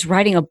isn't just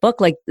writing a book.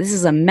 Like, this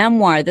is a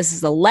memoir. This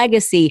is a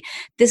legacy.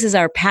 This is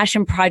our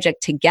passion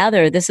project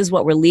together. This is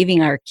what we're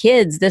leaving our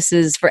kids. This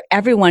is for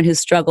everyone who's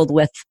struggled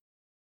with,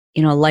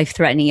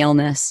 life-threatening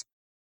illness,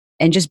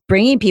 and just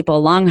bringing people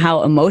along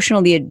how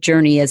emotional the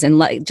journey is,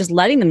 and just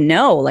letting them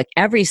know, like,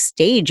 every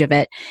stage of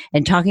it,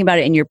 and talking about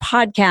it in your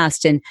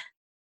podcast.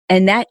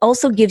 And that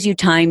also gives you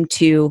time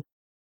to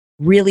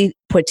really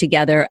put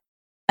together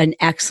an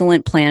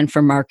excellent plan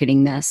for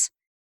marketing this.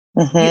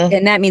 Mm-hmm.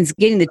 And that means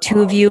getting the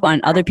two of you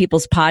on other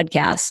people's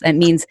podcasts. That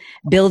means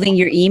building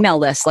your email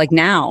list, like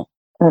now.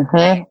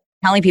 Mm-hmm.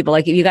 Telling people,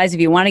 like, if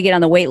you want to get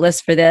on the wait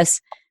list for this,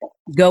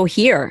 go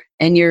here.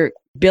 And you're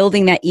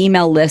building that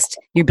email list.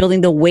 You're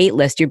building the wait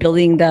list. You're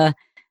building the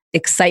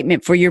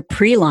excitement for your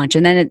pre-launch.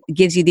 And then it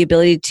gives you the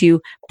ability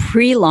to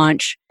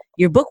pre-launch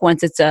your book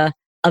once it's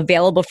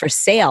available for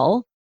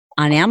sale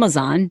on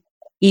Amazon,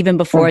 even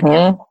before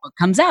the book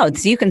comes out.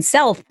 So you can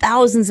sell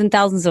thousands and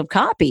thousands of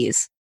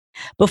copies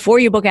before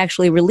your book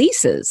actually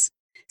releases.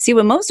 See,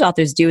 what most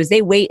authors do is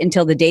they wait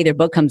until the day their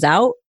book comes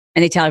out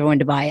and they tell everyone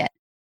to buy it.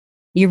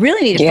 You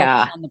really need to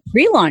focus on the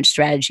pre-launch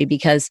strategy,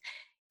 because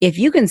if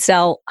you can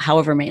sell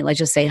however many, let's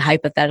just say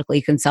hypothetically,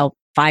 you can sell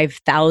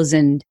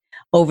 5,000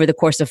 over the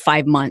course of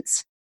 5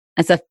 months.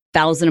 That's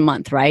 1,000 a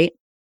month, right?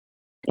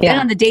 Yeah.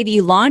 Then on the day that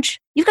you launch,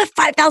 you've got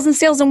 5,000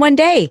 sales in one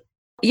day.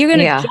 You're going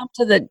to jump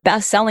to the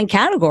best-selling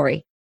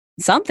category,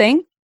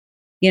 something,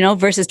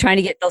 versus trying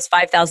to get those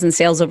 5,000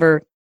 sales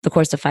over the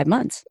course of 5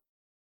 months.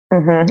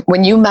 Mm-hmm.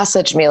 When you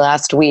messaged me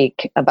last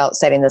week about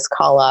setting this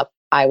call up,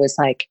 I was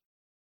like,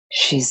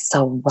 she's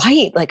so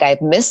right. Like, I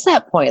missed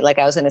that point. Like,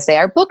 I was going to say,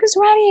 our book is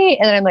ready.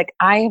 And then I'm like,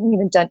 I haven't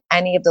even done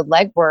any of the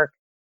legwork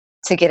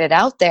to get it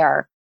out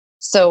there.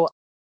 So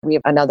we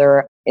have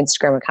another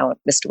Instagram account,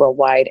 Mr.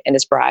 Worldwide and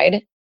his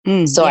bride.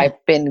 So I've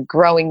been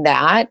growing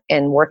that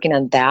and working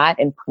on that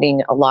and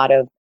putting a lot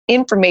of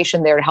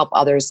information there to help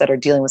others that are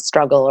dealing with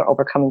struggle or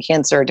overcoming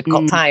cancer or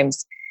difficult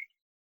times.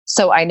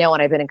 So I know,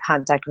 and I've been in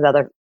contact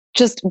with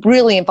just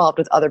really involved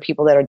with other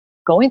people that are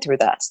going through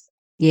this.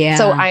 Yeah.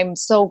 So I'm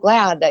so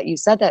glad that you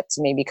said that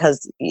to me,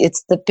 because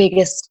it's the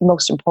biggest,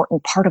 most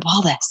important part of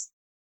all this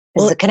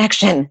is the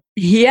connection.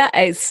 Yeah,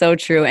 it's so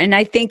true. And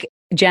I think,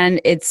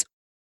 Jen, it's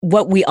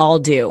what we all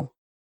do.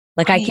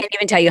 Like, I can't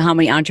even tell you how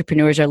many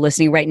entrepreneurs are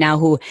listening right now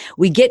who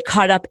we get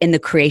caught up in the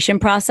creation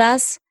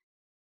process.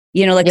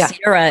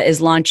 Sierra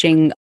is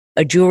launching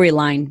a jewelry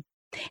line,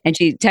 and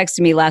she texted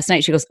me last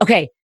night. She goes,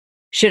 okay,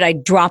 should I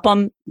drop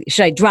them?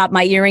 Should I drop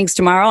my earrings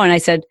tomorrow? And I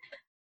said,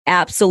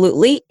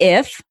 absolutely.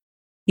 If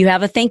you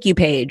have a thank you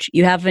page,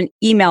 you have an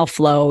email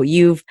flow,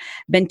 you've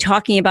been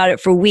talking about it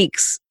for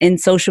weeks in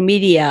social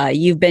media,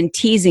 you've been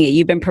teasing it,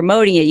 you've been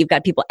promoting it, you've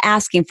got people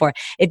asking for it.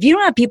 If you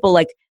don't have people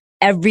like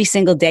every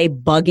single day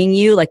bugging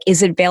you, like,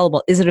 is it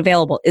available? Is it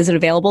available? Is it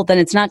available? Then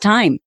it's not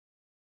time.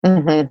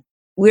 Mm-hmm.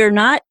 We're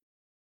not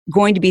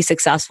going to be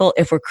successful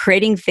if we're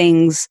creating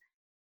things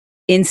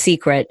in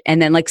secret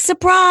and then, like,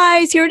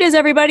 surprise, here it is,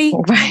 everybody.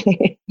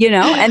 Right.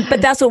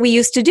 But that's what we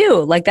used to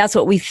do. Like, that's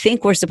what we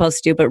think we're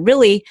supposed to do. But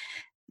really,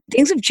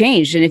 things have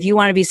changed. And if you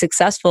want to be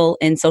successful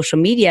in social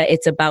media,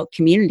 it's about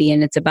community,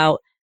 and it's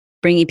about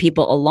bringing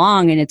people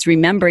along. And it's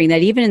remembering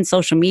that even in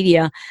social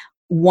media,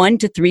 1%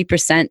 to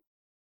 3%,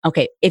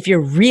 okay, if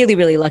you're really,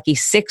 really lucky,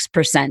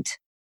 6%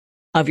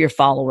 of your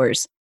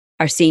followers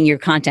are seeing your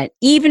content,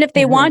 even if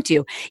they want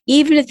to,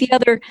 even if the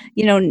other,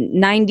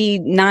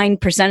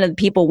 99% of the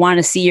people want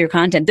to see your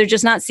content, they're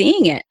just not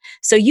seeing it.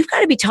 So you've got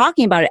to be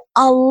talking about it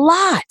a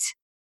lot,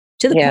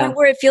 to the point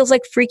where it feels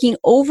like freaking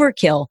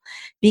overkill,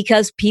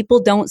 because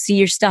people don't see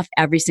your stuff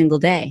every single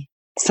day.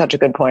 Such a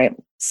good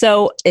point.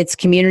 So it's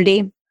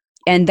community.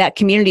 And that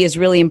community is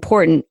really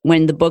important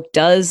when the book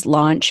does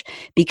launch,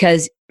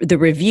 because the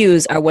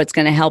reviews are what's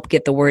going to help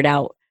get the word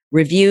out.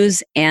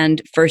 Reviews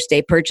and first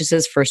day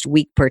purchases, first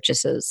week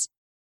purchases.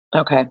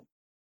 Okay.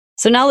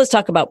 So now let's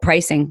talk about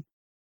pricing.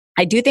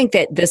 I do think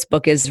that this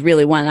book is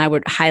really one I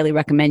would highly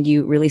recommend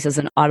you release as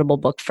an Audible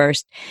book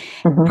first.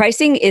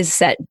 Pricing is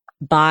set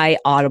by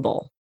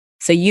Audible.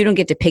 So you don't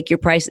get to pick your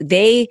price.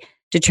 They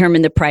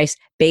determine the price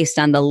based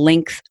on the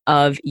length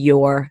of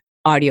your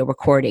audio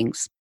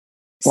recordings.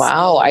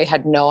 Wow, I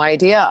had no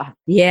idea.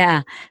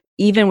 Yeah.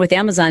 Even with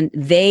Amazon,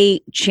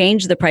 they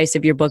change the price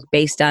of your book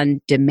based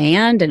on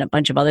demand and a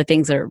bunch of other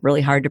things that are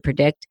really hard to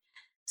predict.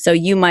 So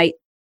you might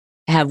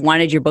have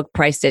wanted your book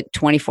priced at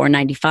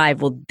 $24.95.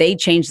 Well, they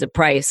change the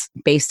price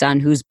based on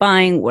who's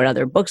buying, what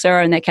other books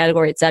are in that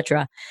category,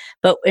 etc.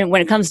 But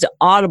when it comes to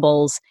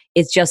Audibles,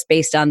 it's just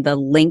based on the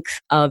length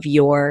of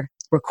your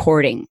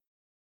recording.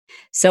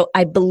 So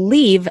I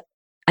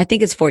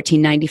think it's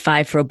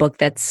 $14.95 for a book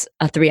that's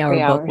a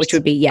 3-hour book, which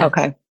would be,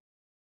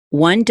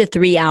 1 to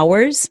 3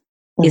 hours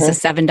is a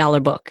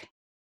 $7 book.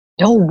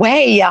 No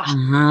way.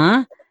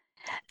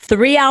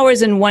 3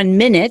 hours and 1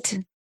 minute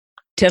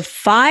to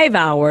 5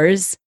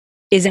 hours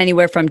is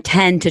anywhere from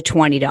 $10 to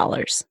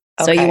 $20.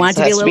 So you want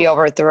to be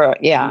over through it.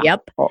 Yeah.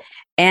 Yep.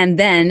 And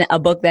then a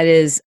book that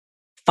is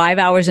 5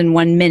 hours and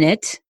 1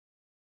 minute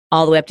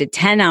all the way up to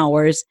 10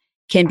 hours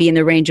can be in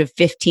the range of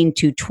 $15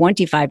 to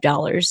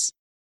 $25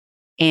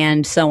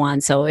 and so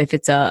on. So if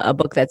it's a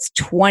book that's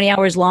 20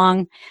 hours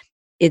long,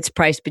 it's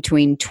priced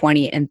between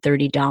 $20 and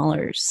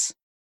 $30.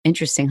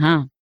 Interesting,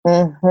 huh?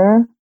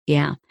 Mm-hmm.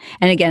 Yeah.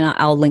 And again,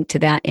 I'll link to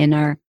that in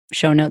our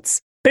show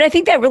notes. But I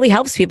think that really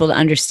helps people to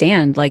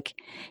understand, like,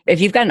 if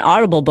you've got an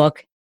Audible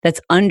book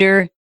that's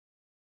under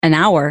an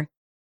hour,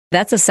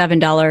 that's a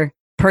 $7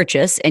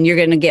 purchase, and you're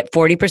going to get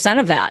 40%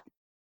 of that.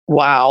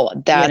 Wow,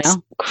 that's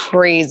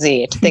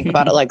crazy to think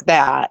about it like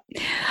that.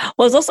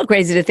 Well, it's also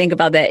crazy to think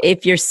about that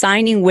if you're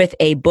signing with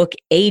a book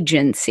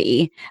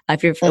agency,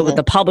 if you're with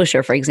a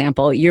publisher, for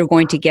example, you're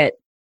going to get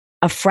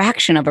a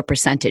fraction of a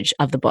percentage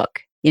of the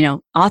book.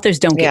 Authors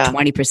don't get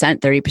 20%, 30%,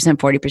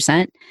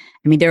 40%.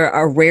 I mean, there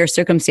are rare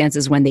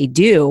circumstances when they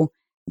do.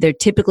 They're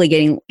typically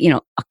getting,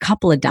 a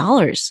couple of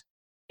dollars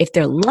if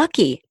they're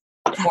lucky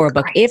for a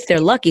book, if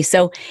they're lucky.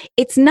 So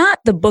it's not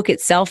the book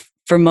itself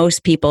for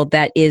most people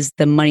that is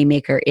the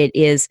moneymaker. It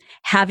is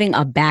having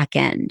a back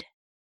end.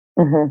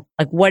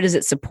 Like, what does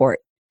it support?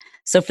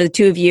 So for the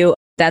two of you,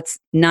 that's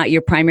not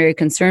your primary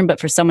concern, but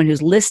for someone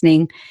who's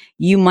listening,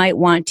 you might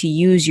want to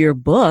use your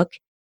book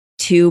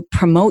to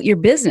promote your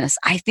business.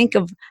 I think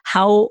of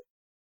how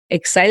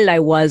excited I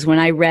was when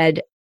I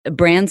read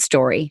Brand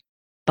Story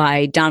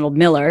by Donald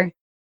Miller,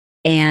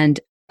 and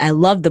I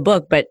loved the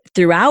book, but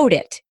throughout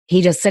it,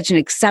 he does such an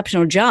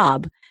exceptional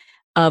job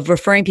of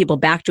referring people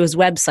back to his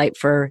website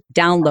for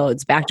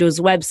downloads, back to his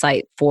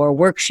website for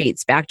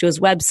worksheets, back to his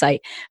website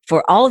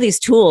for all of these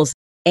tools,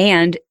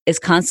 and is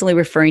constantly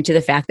referring to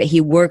the fact that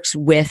he works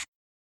with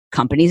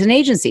companies and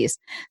agencies.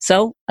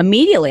 So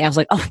immediately I was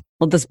like, oh,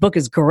 well, this book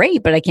is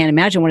great, but I can't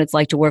imagine what it's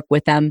like to work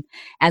with them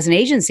as an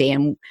agency.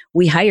 And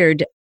we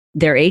hired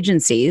their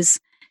agencies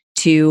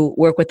to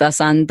work with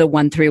us on the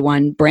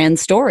 131 Brand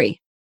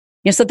Story.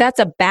 So that's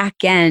a back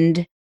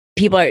end.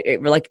 People are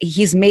like,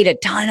 he's made a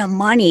ton of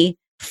money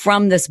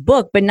from this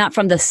book, but not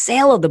from the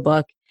sale of the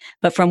book,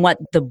 but from what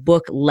the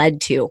book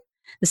led to.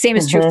 The same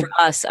is true for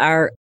us.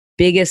 Our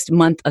biggest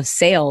month of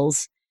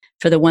sales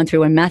for the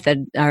 131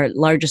 method, our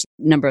largest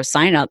number of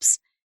signups,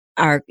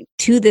 are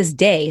to this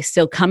day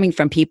still coming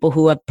from people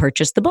who have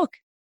purchased the book.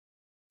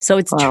 So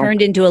it's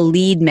turned into a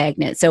lead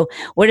magnet. So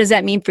what does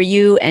that mean for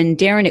you and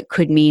Darren? It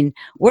could mean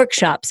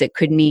workshops. It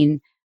could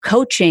mean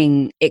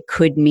coaching. It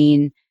could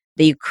mean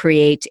that you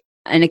create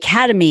an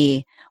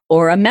academy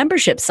or a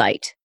membership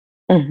site.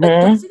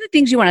 But those are the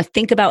things you want to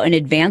think about in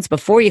advance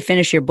before you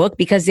finish your book,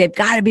 because they've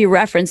got to be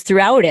referenced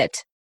throughout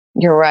it.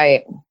 You're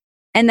right.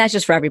 And that's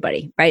just for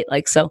everybody, right?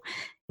 Like, so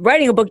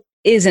writing a book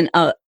isn't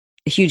a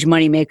huge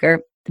moneymaker,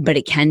 but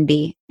it can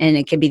be. And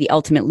it can be the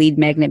ultimate lead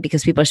magnet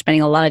because people are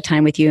spending a lot of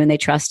time with you and they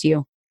trust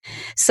you.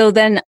 So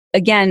then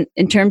again,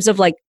 in terms of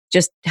like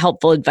just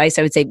helpful advice,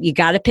 I would say you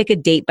got to pick a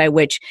date by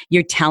which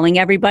you're telling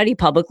everybody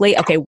publicly,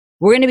 okay,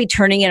 we're going to be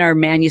turning in our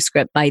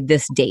manuscript by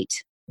this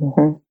date.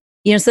 So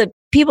that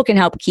people can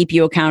help keep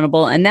you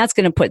accountable. And that's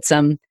going to put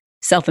some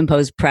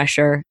self-imposed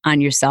pressure on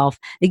yourself.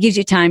 It gives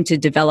you time to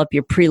develop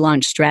your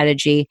pre-launch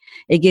strategy.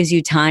 It gives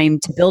you time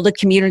to build a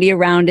community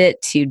around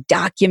it, to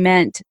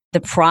document the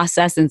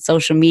process in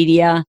social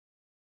media.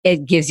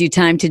 It gives you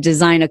time to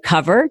design a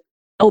cover.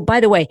 Oh, by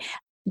the way,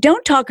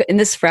 don't talk, and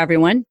this is for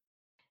everyone,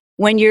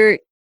 when you're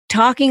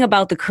talking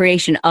about the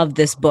creation of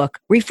this book,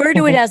 refer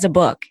to it as a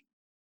book.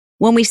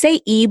 When we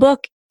say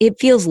ebook, it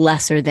feels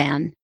lesser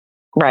than.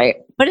 Right.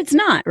 But it's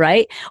not,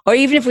 right? Or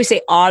even if we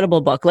say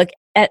Audible book, like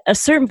at a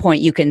certain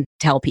point, you can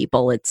tell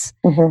people it's,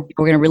 we're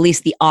going to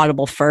release the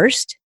Audible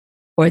first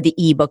or the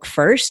ebook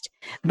first.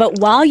 But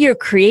while you're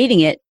creating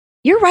it,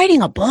 you're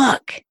writing a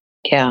book.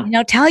 Yeah.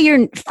 Tell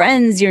your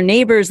friends, your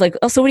neighbors, like,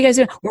 oh, so what are you guys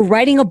doing? We're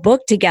writing a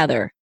book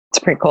together. It's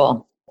pretty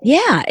cool.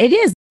 Yeah, it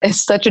is.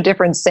 It's such a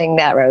difference saying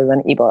that rather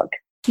than ebook.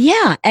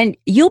 Yeah. And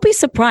you'll be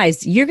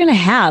surprised. You're going to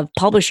have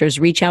publishers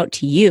reach out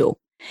to you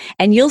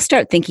and you'll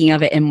start thinking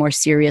of it in more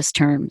serious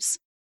terms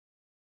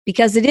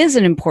because it is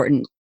an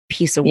important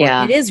piece of work.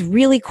 Yeah. It is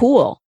really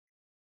cool.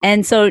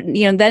 And so,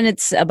 then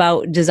it's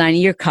about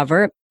designing your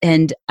cover.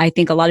 And I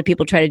think a lot of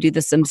people try to do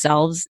this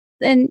themselves.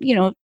 And,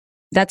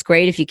 that's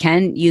great if you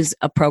can use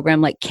a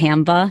program like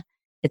Canva,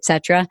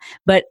 etc.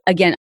 But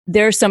again,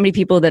 there are so many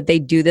people that they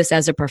do this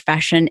as a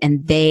profession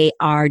and they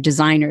are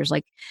designers.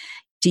 Like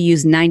to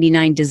use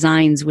 99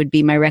 Designs would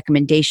be my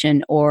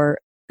recommendation, or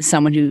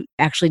someone who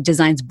actually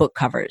designs book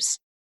covers.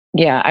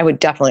 Yeah, I would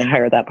definitely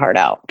hire that part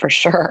out for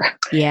sure.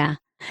 Yeah.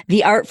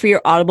 The art for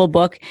your Audible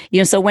book,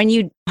 so when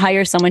you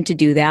hire someone to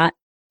do that,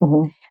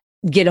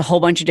 get a whole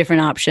bunch of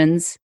different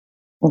options,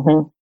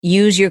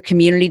 use your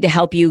community to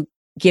help you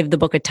give the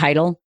book a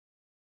title.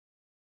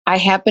 I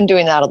have been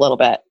doing that a little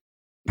bit.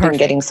 Perfect. Been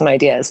getting some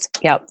ideas.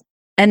 Yep.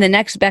 And the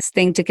next best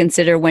thing to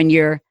consider when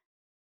you're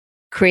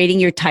creating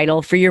your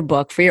title for your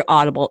book, for your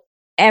Audible,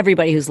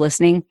 everybody who's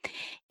listening,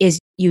 is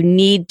you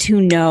need to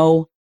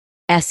know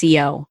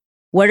SEO.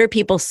 What are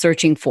people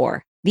searching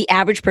for? The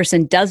average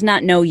person does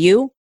not know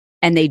you,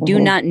 and they do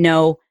not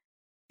know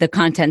the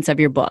contents of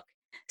your book.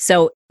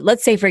 So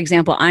let's say, for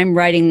example, I'm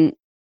writing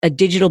a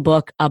digital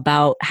book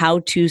about how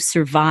to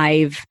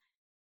survive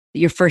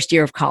your first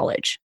year of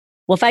college.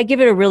 Well, if I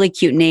give it a really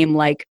cute name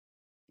like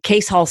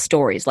Case Hall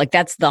Stories, like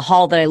that's the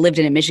hall that I lived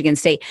in at Michigan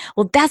State.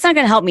 Well, that's not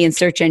going to help me in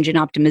search engine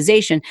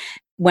optimization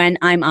when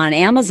I'm on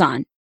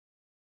Amazon.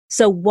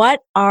 So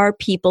what are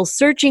people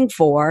searching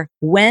for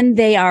when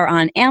they are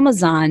on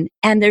Amazon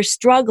and they're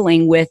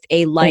struggling with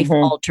a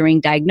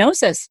life-altering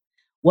diagnosis?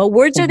 What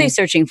words are they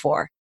searching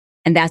for?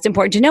 And that's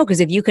important to know,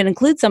 because if you can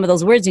include some of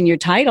those words in your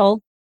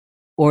title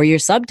or your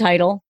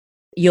subtitle,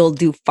 you'll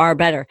do far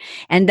better.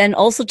 And then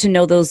also to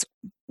know those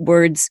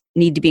words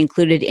need to be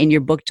included in your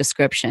book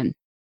description.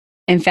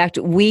 In fact,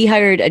 we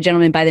hired a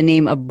gentleman by the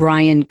name of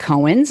Brian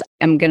Cohens.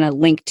 I'm going to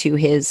link to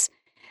his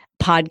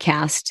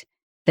podcast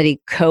that he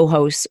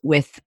co-hosts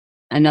with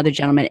another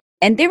gentleman.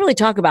 And they really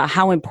talk about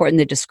how important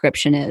the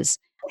description is.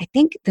 I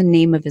think the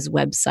name of his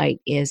website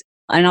is,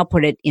 and I'll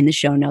put it in the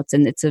show notes,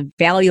 and it's a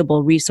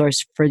valuable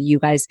resource for you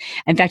guys.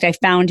 In fact, I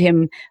found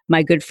him,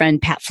 my good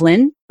friend Pat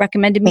Flynn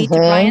recommended me to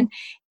Brian,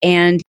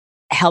 and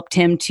helped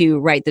him to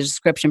write the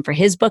description for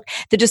his book.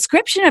 The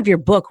description of your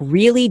book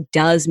really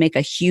does make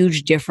a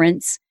huge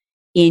difference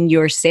in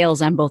your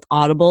sales on both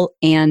Audible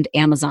and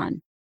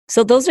Amazon.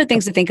 So those are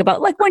things to think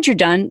about. Like once you're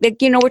done, like,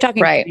 we're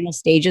talking final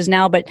stages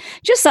now, but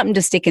just something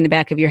to stick in the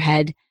back of your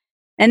head.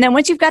 And then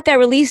once you've got that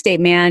release date,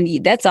 man,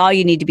 that's all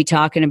you need to be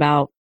talking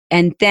about.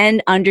 And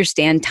then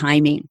understand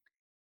timing.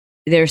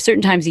 There are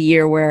certain times a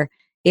year where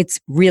it's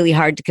really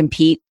hard to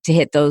compete to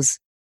hit those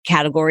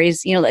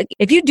categories. Like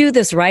if you do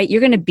this right,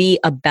 you're going to be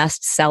a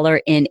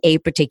bestseller in a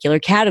particular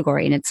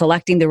category. And it's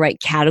selecting the right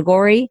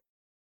category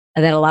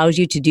that allows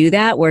you to do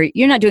that, where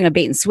you're not doing a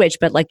bait and switch,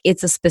 but like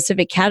it's a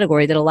specific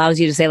category that allows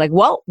you to say like,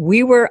 well,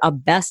 we were a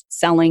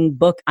best-selling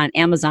book on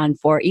Amazon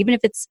for, even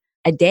if it's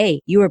a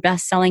day, you were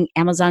best-selling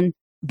Amazon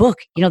book.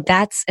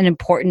 That's an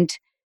important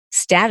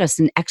status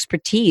and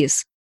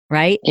expertise,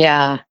 right?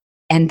 Yeah.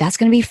 And that's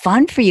going to be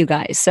fun for you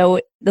guys. So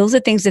those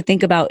are things to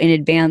think about in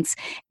advance.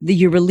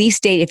 Your release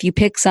date, if you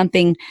pick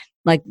something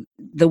like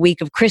the week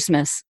of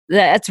Christmas,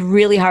 that's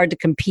really hard to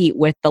compete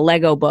with the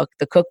Lego book,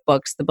 the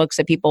cookbooks, the books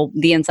that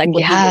the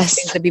encyclopedias,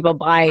 things that people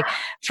buy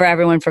for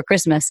everyone for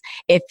Christmas.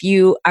 If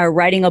you are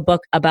writing a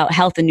book about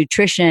health and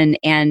nutrition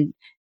and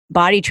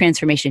body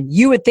transformation,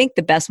 you would think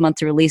the best month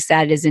to release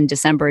that is in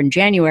December and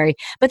January,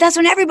 but that's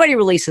when everybody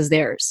releases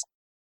theirs.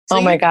 So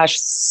oh my gosh,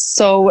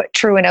 so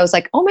true. And I was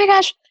like, oh my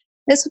gosh,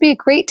 this would be a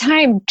great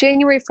time.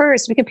 January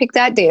 1st, we can pick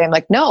that date. I'm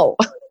like, no,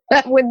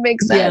 that wouldn't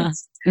make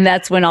sense. Yeah. And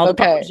that's when all the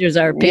publishers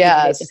are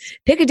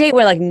pick a date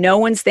where like no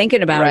one's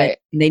thinking about it.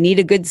 They need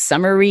a good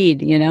summer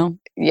read,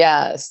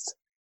 Yes.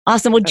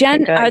 Awesome. Well,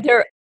 Jen, are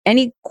there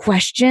any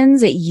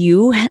questions that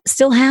you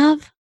still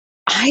have?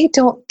 I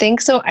don't think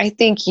so. I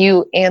think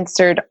you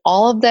answered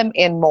all of them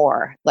and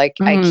more. Like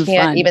I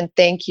can't even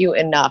thank you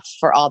enough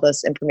for all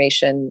this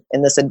information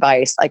and this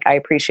advice. Like I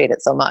appreciate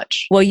it so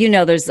much. Well,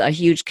 there's a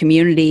huge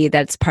community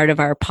that's part of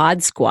our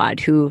pod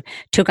squad who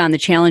took on the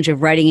challenge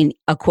of writing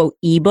a quote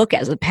ebook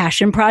as a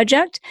passion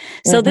project.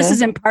 So this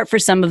is in part for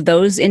some of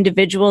those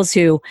individuals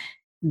who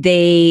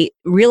they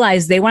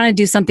realize they want to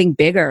do something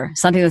bigger,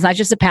 something that's not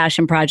just a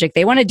passion project.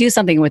 They want to do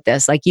something with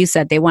this. Like you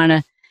said, they want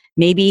to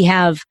maybe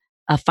have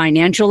a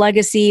financial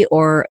legacy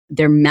or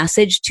their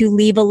message to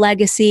leave a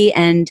legacy.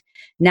 And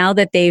now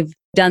that they've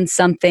done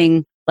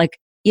something like,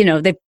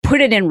 they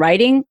put it in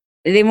writing,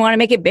 they want to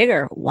make it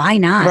bigger. Why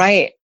not?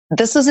 Right.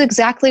 This is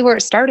exactly where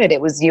it started. It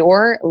was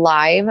your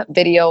live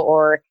video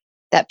or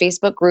that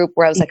Facebook group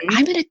where I was like,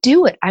 I'm going to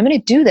do it. I'm going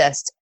to do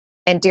this.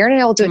 And Darren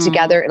and I will do it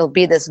together. It'll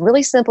be this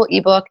really simple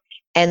ebook.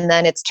 And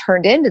then it's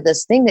turned into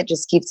this thing that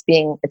just keeps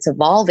it's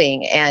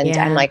evolving. And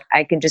I'm like,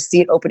 I can just see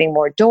it opening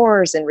more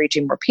doors and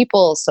reaching more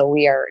people. So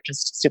we are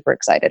just super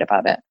excited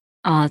about it.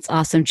 Oh, it's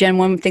awesome. Jen,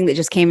 one thing that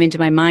just came into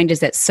my mind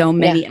is that so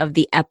many of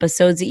the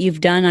episodes that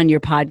you've done on your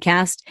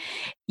podcast,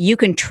 you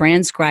can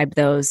transcribe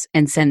those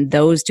and send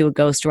those to a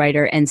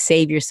ghostwriter and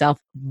save yourself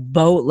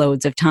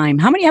boatloads of time.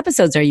 How many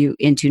episodes are you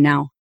into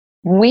now?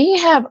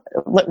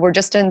 We're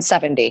just in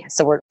 70.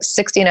 So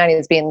 69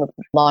 is being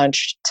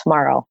launched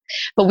tomorrow,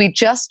 but we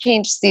just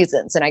changed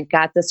seasons. And I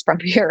got this from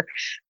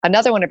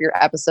another one of your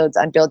episodes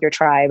on Build Your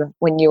Tribe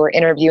when you were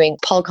interviewing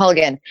Paul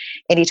Culligan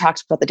and he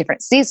talked about the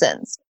different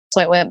seasons.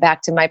 So I went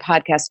back to my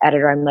podcast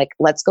editor. I'm like,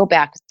 let's go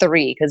back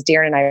 3 because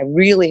Darren and I have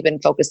really been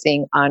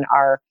focusing on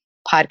our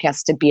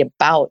podcast to be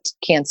about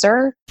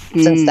cancer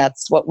since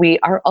that's what we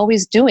are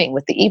always doing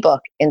with the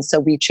ebook. And so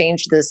we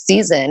changed the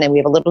season and we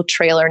have a little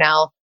trailer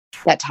now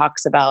that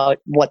talks about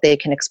what they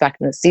can expect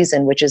in the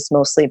season, which is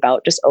mostly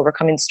about just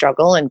overcoming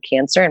struggle and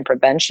cancer and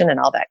prevention and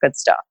all that good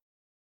stuff.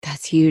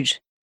 That's huge.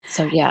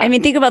 So yeah. I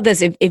mean, think about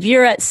this. If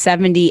you're at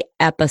 70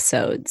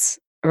 episodes,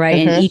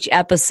 right? And each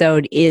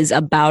episode is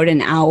about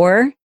an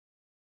hour.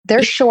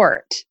 They're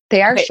short.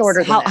 They are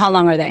shorter than that. How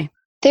long are they?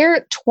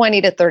 They're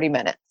 20 to 30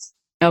 minutes.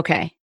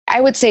 Okay.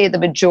 I would say the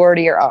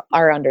majority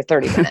are under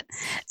 30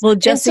 minutes. Well,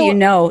 just so you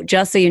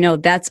know,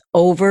 that's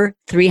over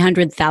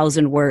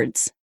 300,000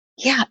 words.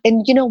 Yeah.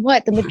 And you know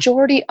what? The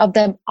majority of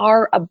them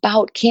are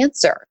about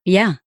cancer.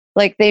 Yeah.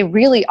 Like they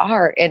really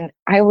are. And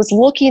I was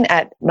looking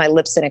at my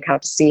Libsyn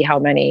account to see how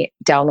many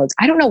downloads.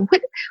 I don't know.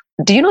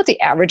 Do you know what the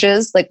average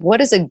is? Like,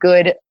 what is a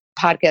good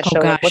podcast show?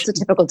 Like, what's a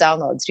typical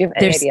downloads? Do you have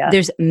any idea?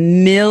 There's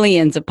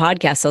millions of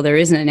podcasts, so there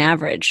isn't an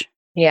average.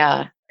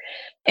 Yeah.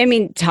 I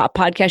mean, top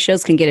podcast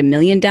shows can get 1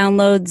 million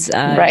downloads.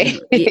 Right.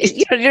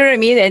 you know what I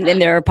mean?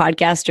 And there are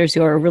podcasters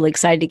who are really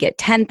excited to get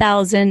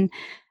 10,000.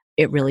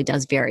 It really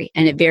does vary.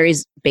 And it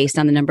varies based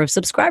on the number of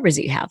subscribers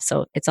that you have.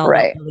 So it's all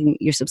about building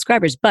your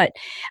subscribers. But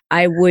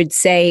I would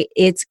say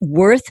it's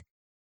worth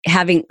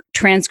having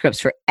transcripts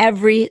for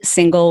every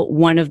single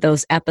one of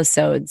those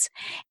episodes.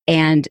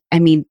 And I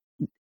mean,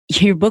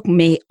 your book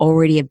may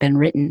already have been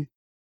written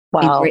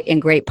in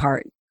great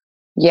part.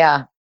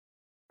 Yeah,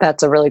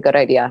 that's a really good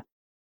idea.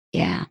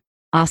 Yeah.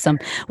 Awesome.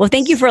 Well,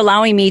 thank you for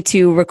allowing me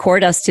to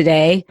record us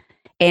today.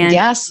 And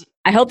yes,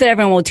 I hope that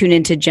everyone will tune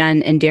into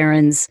Jen and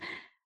Darren's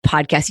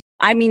podcast.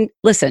 I mean,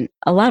 listen,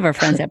 a lot of our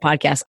friends at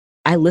podcasts,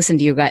 I listen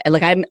to you guys.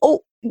 Like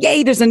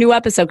yay, there's a new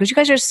episode because you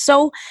guys are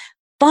so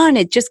fun.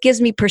 It just gives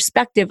me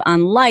perspective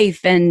on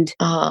life. And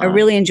I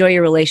really enjoy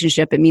your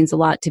relationship. It means a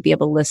lot to be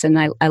able to listen.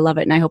 I love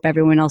it. And I hope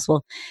everyone else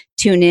will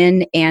tune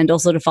in and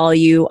also to follow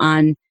you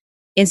on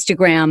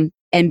Instagram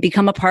and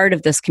become a part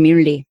of this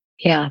community.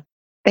 Yeah.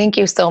 Thank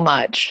you so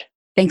much.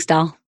 Thanks,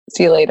 doll.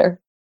 See you later.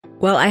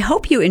 Well, I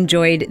hope you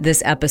enjoyed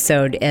this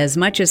episode as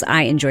much as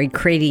I enjoyed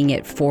creating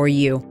it for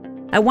you.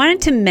 I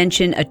wanted to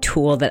mention a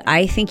tool that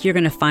I think you're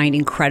going to find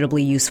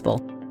incredibly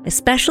useful,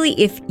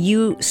 especially if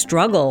you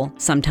struggle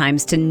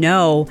sometimes to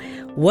know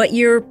what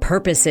your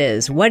purpose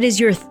is. What is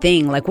your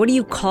thing? Like, what are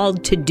you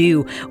called to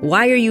do?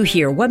 Why are you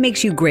here? What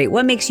makes you great?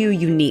 What makes you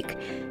unique?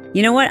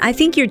 You know what? I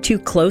think you're too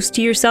close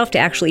to yourself to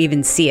actually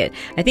even see it.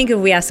 I think if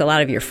we asked a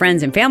lot of your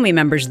friends and family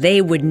members,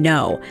 they would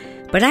know.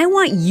 But I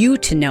want you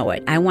to know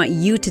it. I want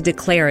you to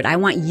declare it. I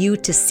want you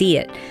to see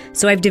it.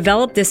 So I've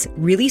developed this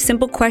really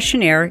simple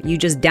questionnaire. You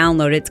just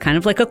download it. It's kind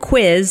of like a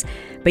quiz,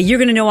 but you're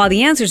going to know all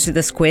the answers to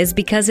this quiz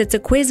because it's a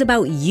quiz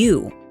about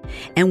you.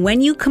 And when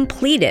you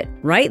complete it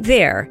right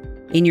there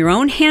in your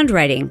own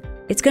handwriting,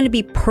 it's going to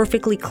be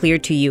perfectly clear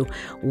to you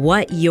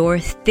what your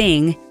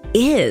thing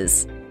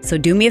is. So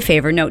do me a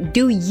favor. No,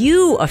 do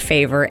you a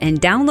favor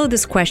and download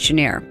this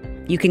questionnaire.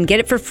 You can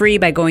get it for free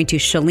by going to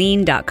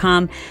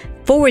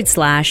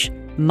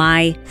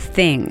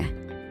Chalene.com/mything.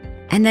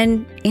 And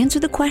then answer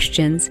the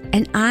questions.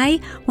 And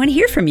I want to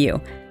hear from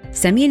you.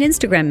 Send me an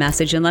Instagram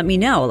message and let me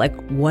know, like,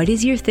 what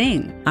is your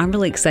thing? I'm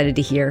really excited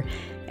to hear.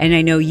 And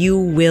I know you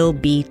will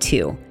be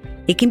too.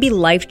 It can be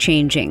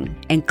life-changing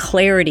and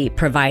clarity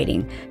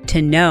providing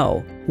to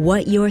know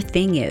what your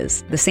thing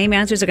is. The same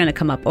answers are going to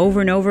come up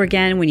over and over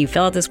again when you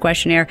fill out this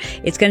questionnaire.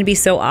 It's going to be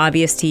so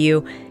obvious to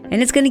you,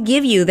 and it's going to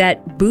give you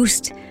that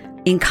boost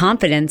in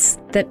confidence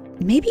that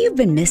maybe you've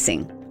been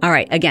missing. All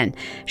right, again,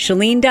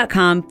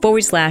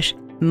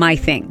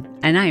 Chalene.com/mything.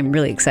 And I am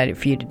really excited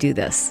for you to do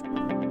this.